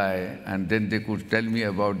reply, and then they could tell me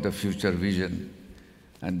about the future vision.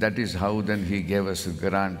 And that is how then he gave us a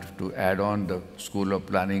grant to add on the School of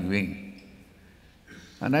Planning wing.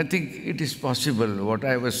 And I think it is possible.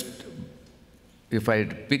 If I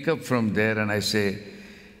pick up from there and I say,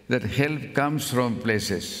 that help comes from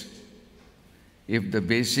places. If the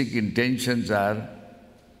basic intentions are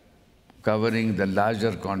covering the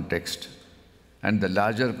larger context, and the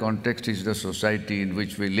larger context is the society in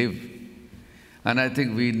which we live. And I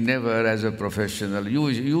think we never, as a professional,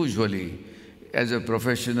 usually as a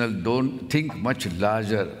professional, don't think much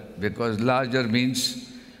larger, because larger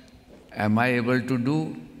means, am I able to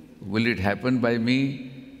do? Will it happen by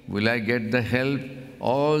me? Will I get the help?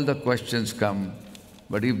 All the questions come.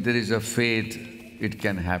 But if there is a faith, it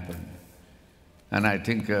can happen. And I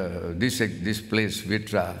think this place,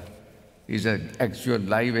 Vitra, is an actual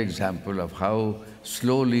live example of how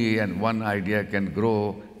slowly and one idea can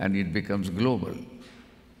grow and it becomes global.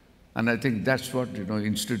 And I think that's what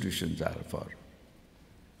institutions are for.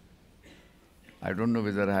 I don't know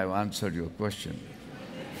whether I have answered your question.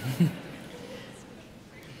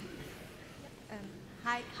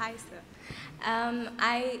 Hi, sir.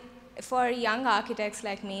 For young architects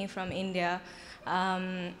like me from India,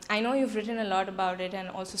 I know you've written a lot about it and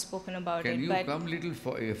also spoken about it. Can you come a little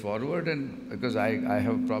forward, and because I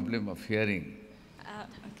have a problem of hearing.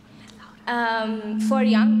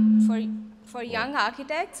 for young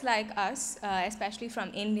architects like us, especially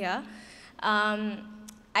from India,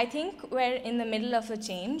 I think we're in the middle of a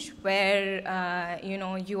change where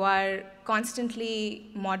you are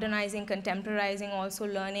constantly modernizing, contemporizing, also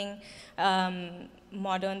learning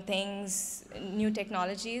modern things, new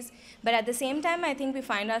technologies. But at the same time, I think we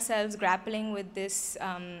find ourselves grappling with this,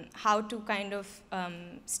 how to kind of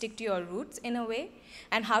stick to your roots in a way,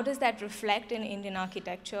 and how does that reflect in Indian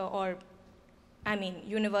architecture, or I mean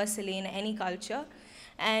universally in any culture.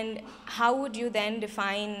 And how would you then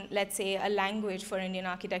define, let's say, a language for Indian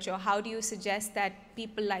architecture? How do you suggest that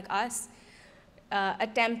people like us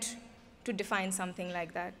attempt to define something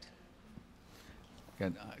like that?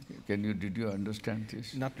 Did you understand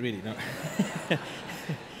this? Not really, no.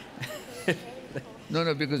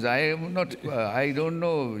 No, because I am not, I don't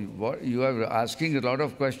know what, you are asking a lot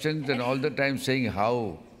of questions and all the time saying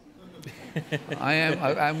how.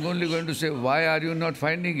 I'm only going to say, why are you not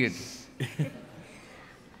finding it?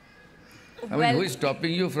 I mean, who is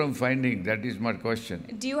stopping you from finding? That is my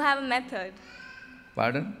question. Do you have a method?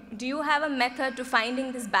 Pardon? Do you have a method to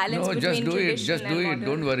finding this balance between tradition and modern? No, just do it,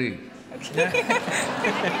 don't worry.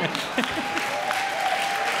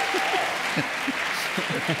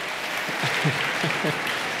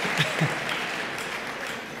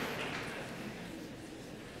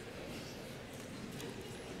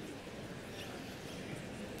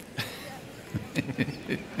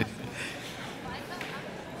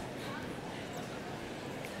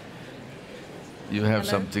 You have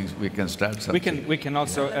something, we can start something. We can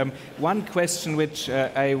also, one question which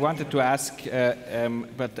I wanted to ask,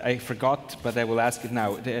 but I forgot, but I will ask it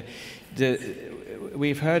now.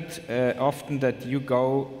 We've heard often that you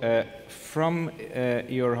go from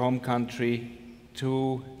your home country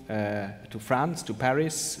to France, to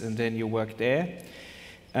Paris, and then you work there.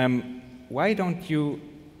 Why don't you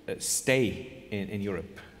stay in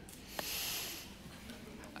Europe?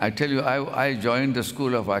 I tell you, I joined the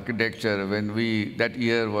School of Architecture when that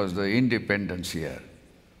year was the independence year,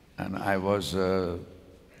 and I was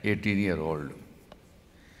 18-year-old.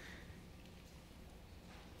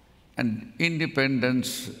 And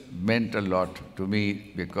independence meant a lot to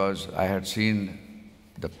me because I had seen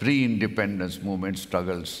the pre-independence movement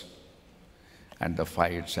struggles and the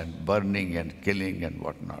fights and burning and killing and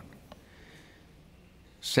whatnot.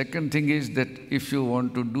 Second thing is that if you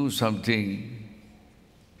want to do something,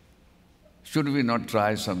 should we not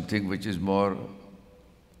try something which is more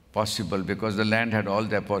possible? Because the land had all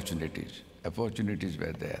the opportunities. Opportunities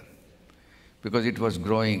were there. Because it was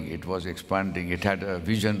growing, it was expanding, it had a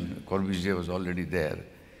vision, Corbusier was already there.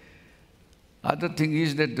 Other thing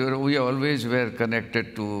is that we always were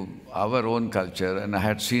connected to our own culture, and I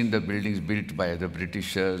had seen the buildings built by the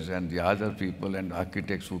Britishers and the other people and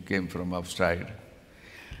architects who came from outside.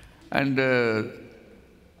 And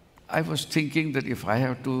I was thinking that if I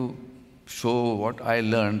have to show what I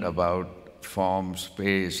learned about form,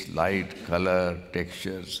 space, light, color,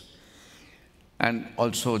 textures, and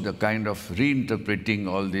also the kind of reinterpreting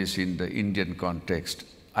all this in the Indian context,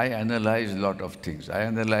 I analyzed a lot of things. I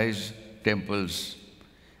analyzed temples,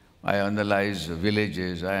 I analyzed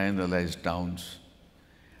villages, I analyzed towns.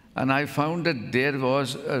 And I found that there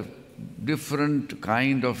was a different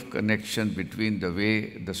kind of connection between the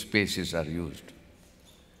way the spaces are used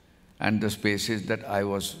and the spaces that I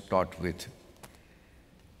was taught with.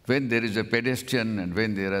 When there is a pedestrian and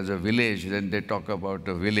when there is a village, then they talk about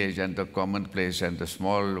the village and the common place and the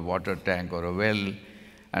small water tank or a well,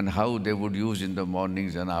 and how they would use in the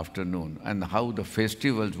mornings and afternoon, and how the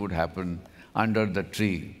festivals would happen under the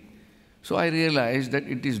tree. So I realized that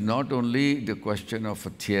it is not only the question of a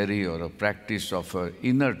theory or a practice of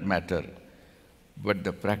inert matter, but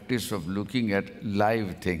the practice of looking at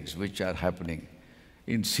live things which are happening.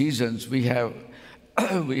 In seasons, we have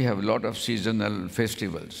a lot of seasonal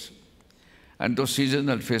festivals. And those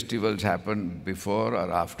seasonal festivals happen before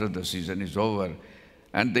or after the season is over.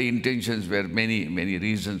 And the intentions were many, many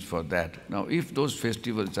reasons for that. Now, if those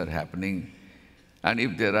festivals are happening, and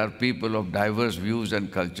if there are people of diverse views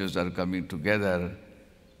and cultures are coming together,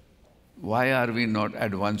 why are we not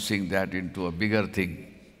advancing that into a bigger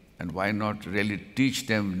thing? And why not really teach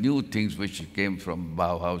them new things which came from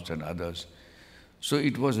Bauhaus and others? So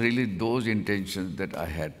it was really those intentions that I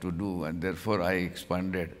had to do, and therefore I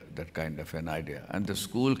expanded that kind of an idea. And the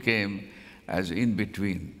school came as in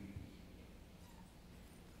between.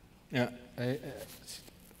 Yeah.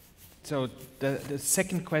 So the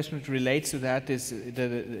second question which relates to that is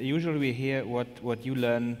that usually we hear what you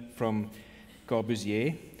learn from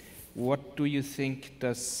Corbusier. What do you think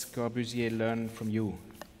does Corbusier learn from you?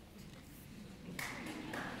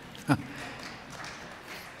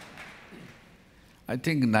 I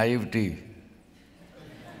think naivety.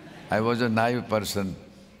 I was a naive person.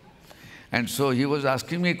 And so he was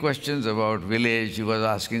asking me questions about village, he was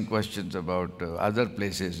asking questions about other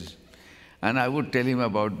places. And I would tell him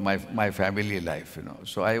about my family life, you know.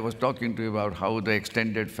 So I was talking to him about how the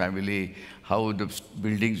extended family, how the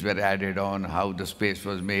buildings were added on, how the space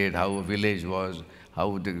was made, how a village was,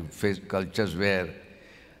 how the cultures were.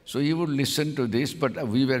 So he would listen to this, but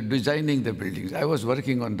we were designing the buildings. I was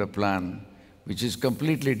working on the plan, which is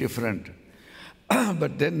completely different.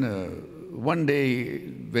 But then one day,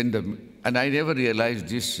 and I never realized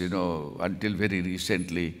this, you know, until very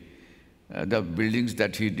recently, the buildings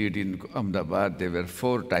that he did in Ahmedabad, there were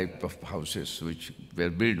 4 types of houses which were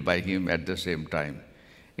built by him at the same time.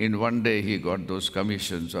 In one day, he got those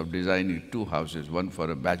commissions of designing 2 houses, one for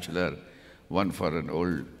a bachelor, one for an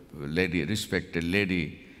old lady, respected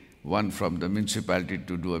lady, one from the municipality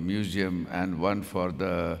to do a museum, and one for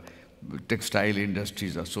the Textile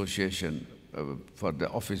Industries Association for the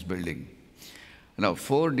office building. Now,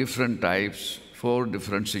 4 different types, 4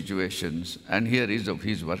 different situations, and here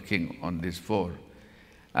he's working on these 4.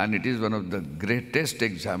 And it is one of the greatest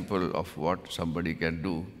example of what somebody can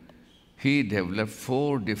do. He developed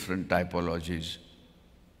 4 different typologies.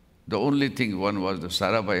 The only thing, one was the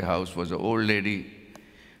Sarabhai house, was an old lady.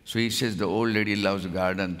 So he says the old lady loves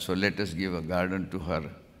garden, so let us give a garden to her.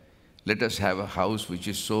 Let us have a house which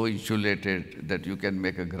is so insulated that you can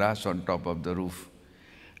make a grass on top of the roof.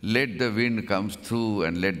 Let the wind comes through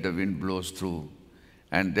and let the wind blows through.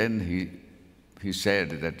 And then he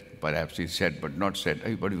said that, perhaps he said, but not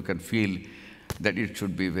said, but you can feel that it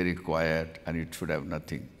should be very quiet and it should have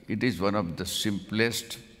nothing. It is one of the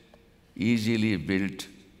simplest, easily built,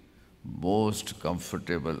 most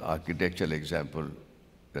comfortable architectural example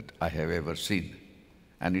that I have ever seen.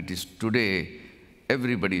 And it is today,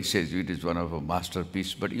 everybody says it is one of a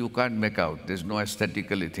masterpiece, but you can't make out, there's no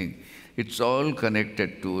aesthetically thing. It's all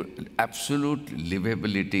connected to absolute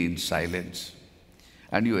livability in silence.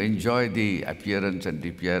 And you enjoy the appearance and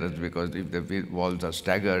disappearance, because if the walls are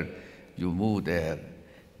staggered, you move there.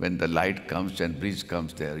 When the light comes and breeze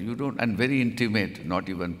comes there, you don't, and very intimate, not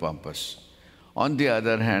even pompous. On the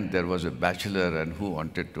other hand, there was a bachelor and who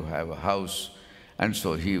wanted to have a house. And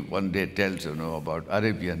so he one day tells, about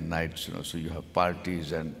Arabian Nights, so you have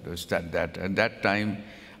parties and this, that. And that time,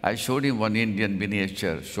 I showed him one Indian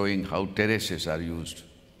miniature showing how terraces are used.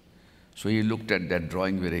 So he looked at that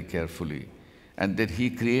drawing very carefully. And then he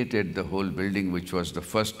created the whole building, which was the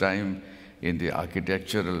first time in the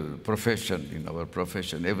architectural profession, in our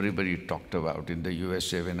profession, everybody talked about in the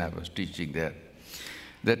USA when I was teaching there,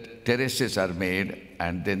 that terraces are made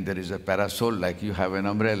and then there is a parasol like you have an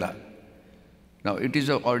umbrella. Now, it is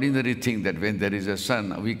an ordinary thing that when there is a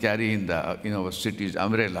sun, we carry in our cities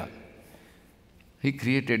umbrella. He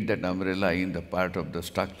created that umbrella in the part of the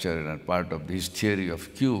structure and part of his theory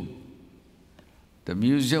of cube. The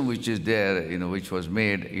museum which is there, which was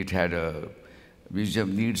made, it had a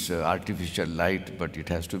museum needs artificial light, but it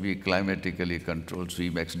has to be climatically controlled. So he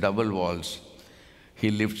makes double walls.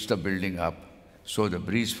 He lifts the building up, so the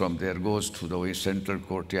breeze from there goes to the central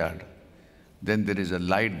courtyard. Then there is a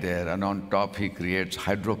light there, and on top he creates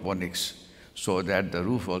hydroponics, so that the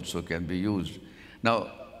roof also can be used.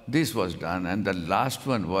 Now, this was done, and the last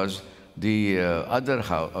one was the other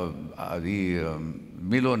house, the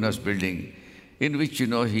Milonas building, in which,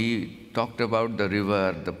 he talked about the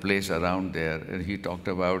river, the place around there, and he talked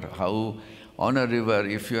about how on a river,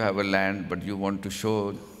 if you have a land, but you want to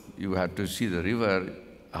show, you have to see the river,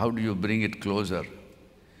 how do you bring it closer?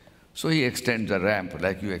 So he extends a ramp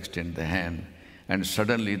like you extend the hand, and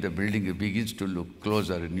suddenly the building begins to look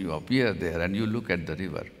closer, and you appear there, and you look at the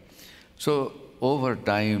river. So over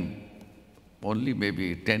time, only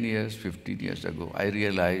maybe 10 years, 15 years ago, I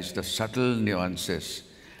realized the subtle nuances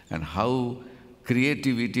and how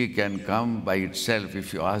creativity can come by itself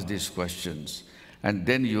if you ask these questions. And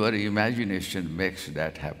then your imagination makes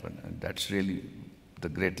that happen. And that's really the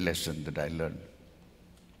great lesson that I learned.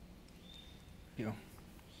 Yeah.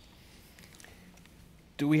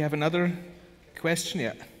 Do we have another question?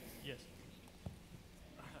 Yeah. Yes.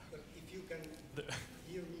 Well, if you can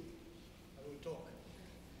hear me, I will talk.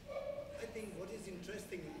 I think what is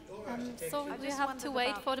interesting in your architecture... So we have to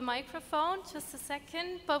wait for the microphone, just a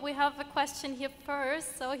second, but we have a question here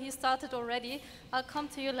first, so he started already. I'll come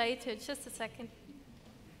to you later, just a second.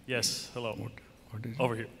 Yes, hello. What is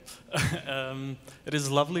Over here. It is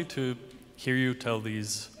lovely to hear you tell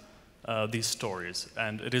these stories,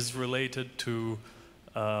 and it is related to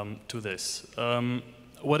this.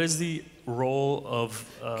 What is the role of...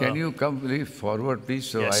 Can you come please forward, please,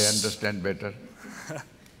 so yes. I understand better?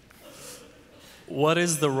 what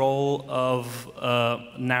is the role of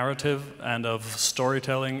narrative and of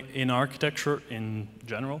storytelling in architecture in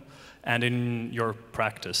general, and in your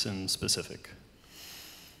practice in specific?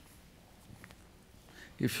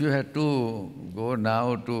 If you had to go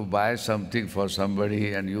now to buy something for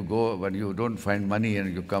somebody and you go but you don't find money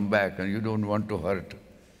and you come back and you don't want to hurt,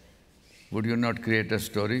 would you not create a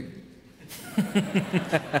story?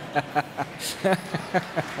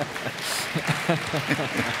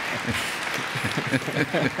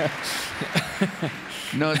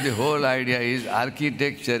 No, the whole idea is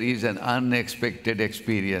architecture is an unexpected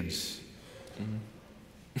experience.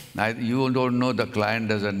 You don't know, the client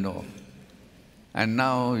doesn't know. And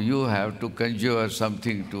now you have to conjure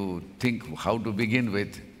something to think how to begin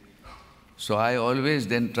with. So I always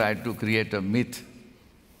then try to create a myth,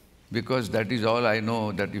 because that is all I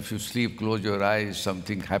know, that if you sleep, close your eyes,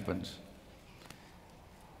 something happens.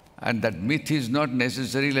 And that myth is not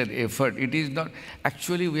necessarily an effort. It is not…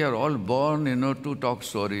 Actually, we are all born, to talk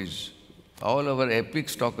stories. All our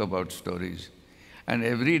epics talk about stories. And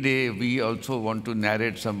every day we also want to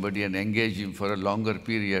narrate somebody and engage him for a longer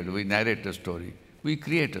period. We narrate a story. We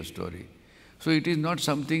create a story. So it is not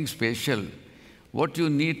something special. What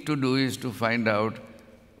you need to do is to find out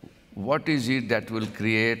what is it that will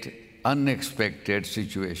create unexpected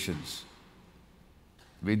situations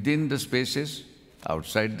within the spaces,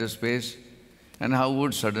 outside the space, and how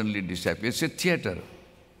would suddenly disappear. It's a theater.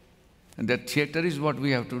 And that theater is what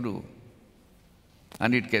we have to do.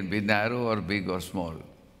 And it can be narrow or big or small.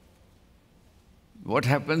 What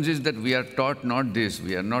happens is that we are taught not this,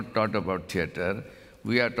 we are not taught about theater,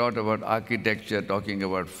 we are taught about architecture, talking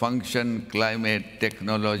about function, climate,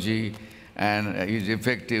 technology, and its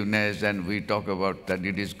effectiveness, and we talk about that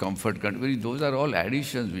it is comfort. Those are all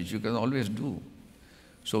additions which you can always do.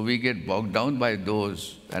 So we get bogged down by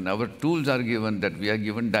those, and our tools are given, that we are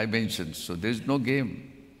given dimensions, so there is no game.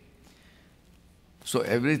 So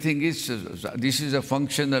everything is… This is a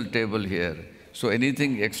functional table here, so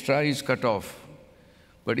anything extra is cut off.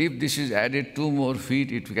 But if this is added 2 more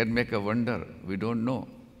feet, it can make a wonder. We don't know.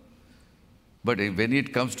 But when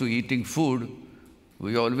it comes to eating food,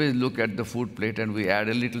 we always look at the food plate and we add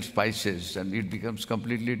a little spices and it becomes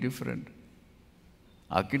completely different.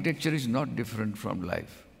 Architecture is not different from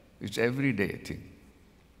life. It's everyday thing.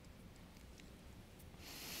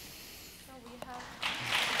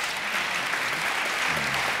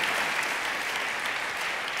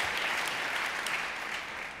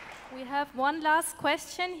 We have one last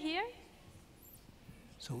question here.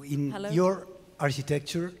 So in your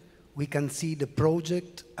architecture, we can see the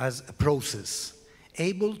project as a process,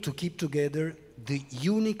 able to keep together the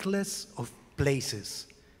uniqueness of places,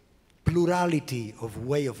 plurality of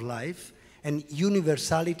way of life, and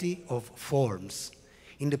universality of forms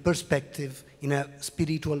in the perspective, in a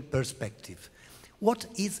spiritual perspective. What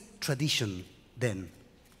is tradition then?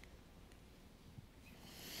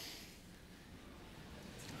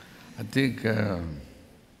 I think a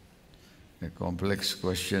complex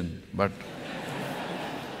question, but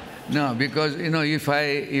no, because if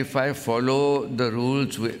I follow the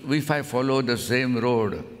rules, if I follow the same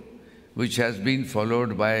road which has been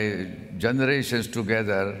followed by generations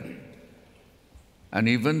together, and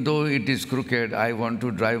even though it is crooked, I want to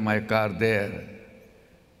drive my car there,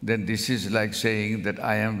 then this is like saying that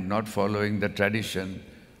I am not following the tradition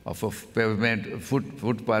of a pavement,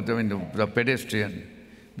 footpath, the pedestrian,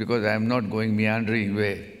 because I am not going meandering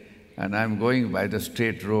way, and I am going by the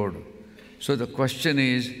straight road. So the question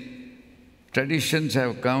is, traditions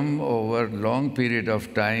have come over long period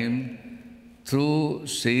of time through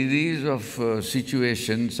series of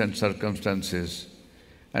situations and circumstances.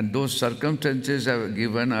 And those circumstances have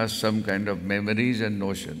given us some kind of memories and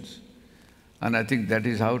notions. And I think that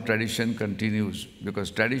is how tradition continues,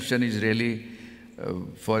 because tradition is really,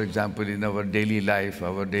 for example, in our daily life,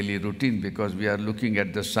 our daily routine, because we are looking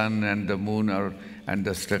at the sun and the moon and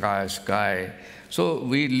the sky. So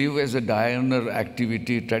we live as a diurnal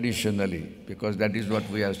activity traditionally, because that is what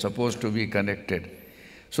we are supposed to be connected.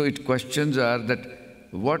 So questions are that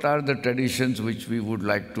what are the traditions which we would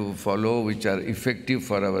like to follow, which are effective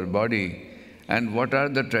for our body, and what are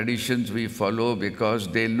the traditions we follow because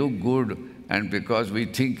they look good and because we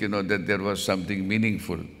think, that there was something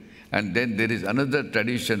meaningful. And then there is another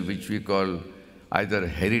tradition which we call either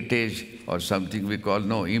heritage or something we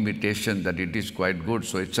call imitation, that it is quite good.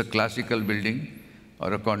 So it's a classical building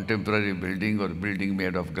or a contemporary building or a building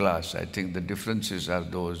made of glass. I think the differences are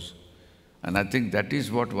those. And I think that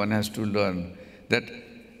is what one has to learn, that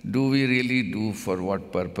do we really do for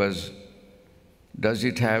what purpose? Does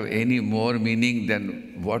it have any more meaning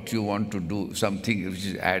than what you want to do, something which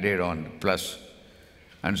is added on, plus?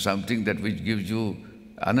 and something that which gives you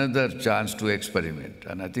another chance to experiment.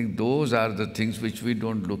 And I think those are the things which we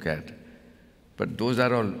don't look at. But those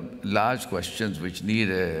are all large questions which need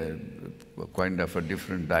a kind of a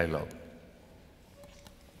different dialogue.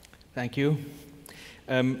 Thank you.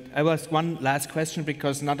 I was one last question,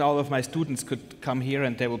 because not all of my students could come here,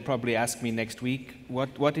 and they will probably ask me next week.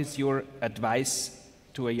 What is your advice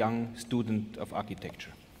to a young student of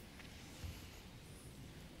architecture?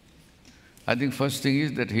 I think first thing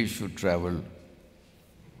is that he should travel,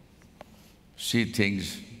 see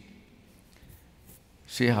things,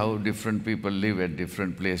 see how different people live at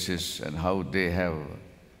different places and how they have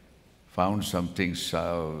found something,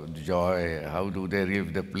 joy, how do they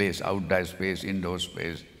live the place, outdoor space, indoor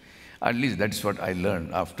space. At least that's what I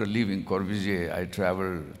learned. After leaving Corbusier, I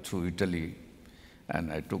traveled through Italy,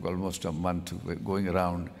 and I took almost a month going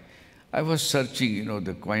around. I was searching,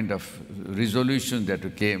 the kind of resolution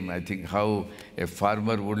that came. I think how a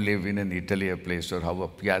farmer would live in an Italy, a place, or how a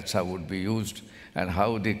piazza would be used, and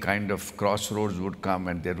how the kind of crossroads would come,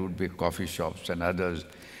 and there would be coffee shops and others.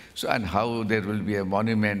 So, and how there will be a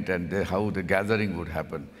monument, and how the gathering would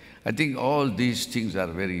happen. I think all these things are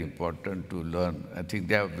very important to learn. I think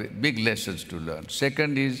they are big lessons to learn.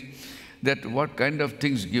 Second is that what kind of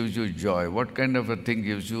things gives you joy, what kind of a thing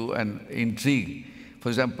gives you an intrigue. For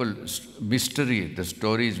example, mystery, the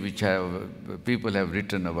stories which people have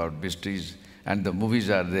written about mysteries, and the movies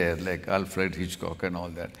are there, like Alfred Hitchcock and all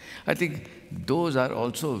that. I think those are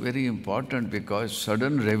also very important, because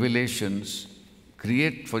sudden revelations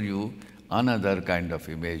create for you another kind of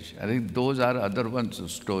image. I think those are other ones,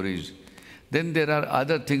 stories. Then there are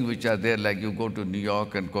other things which are there, like you go to New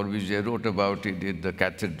York, and Corbusier wrote about it in the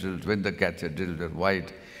cathedrals, when the cathedrals were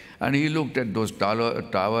white. And he looked at those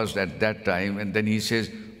towers at that time, and then he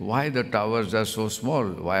says, why the towers are so small?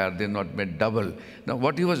 Why are they not made double? Now,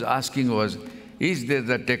 what he was asking was, is there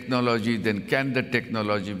the technology, then can the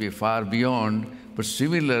technology be far beyond? But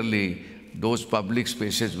similarly, those public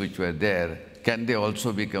spaces which were there, can they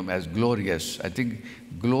also become as glorious? I think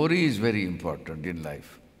glory is very important in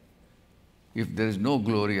life. If there is no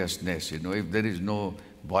gloriousness, if there is no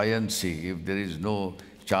buoyancy, if there is no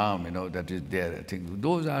charm, that is there, I think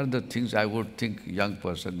those are the things I would think a young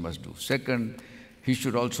person must do. Second, he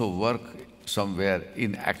should also work somewhere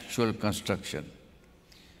in actual construction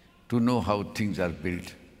to know how things are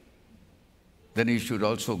built. Then he should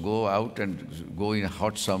also go out and go in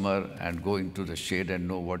hot summer and go into the shade and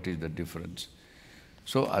know what is the difference.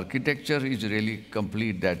 So architecture is really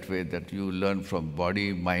complete that way, that you learn from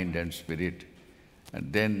body, mind and spirit,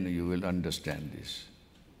 and then you will understand this.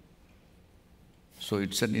 So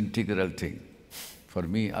it's an integral thing. For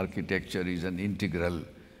me, architecture is an integral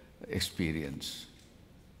experience,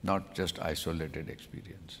 not just isolated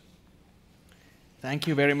experience. Thank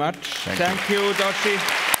you very much. Thank you, Doshi.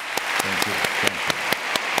 Thank you. Thank you.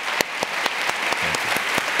 Thank you.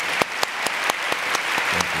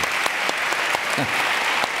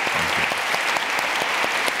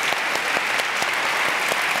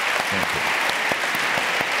 Thank you.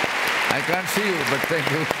 I can't see you, but thank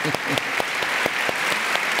you.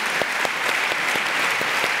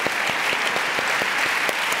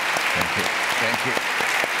 Thank you. Thank you.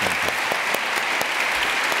 Thank you.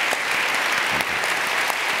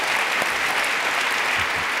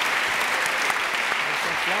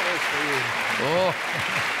 Flowers for you. Oh,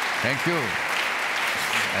 thank you.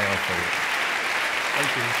 I offer you.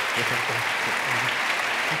 Thank you.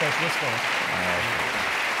 Because this one.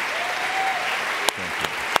 Thank you.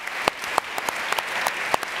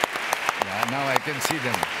 Yeah, now I can see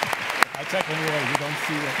them. I check anyway, you don't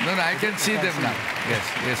see them. No, I can see them now. Yes,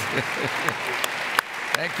 yes.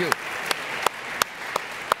 Thank you.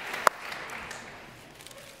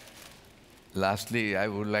 Lastly, I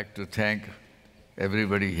would like to thank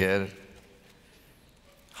everybody here.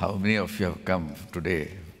 How many of you have come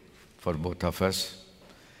today for both of us?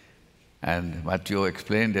 And Matteo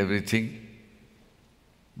explained everything,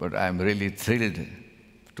 but I'm really thrilled.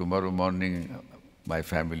 Tomorrow morning, my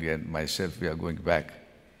family and myself, we are going back.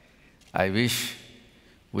 I wish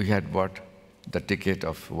we had bought the ticket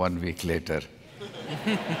of 1 week later.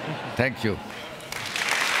 Thank you.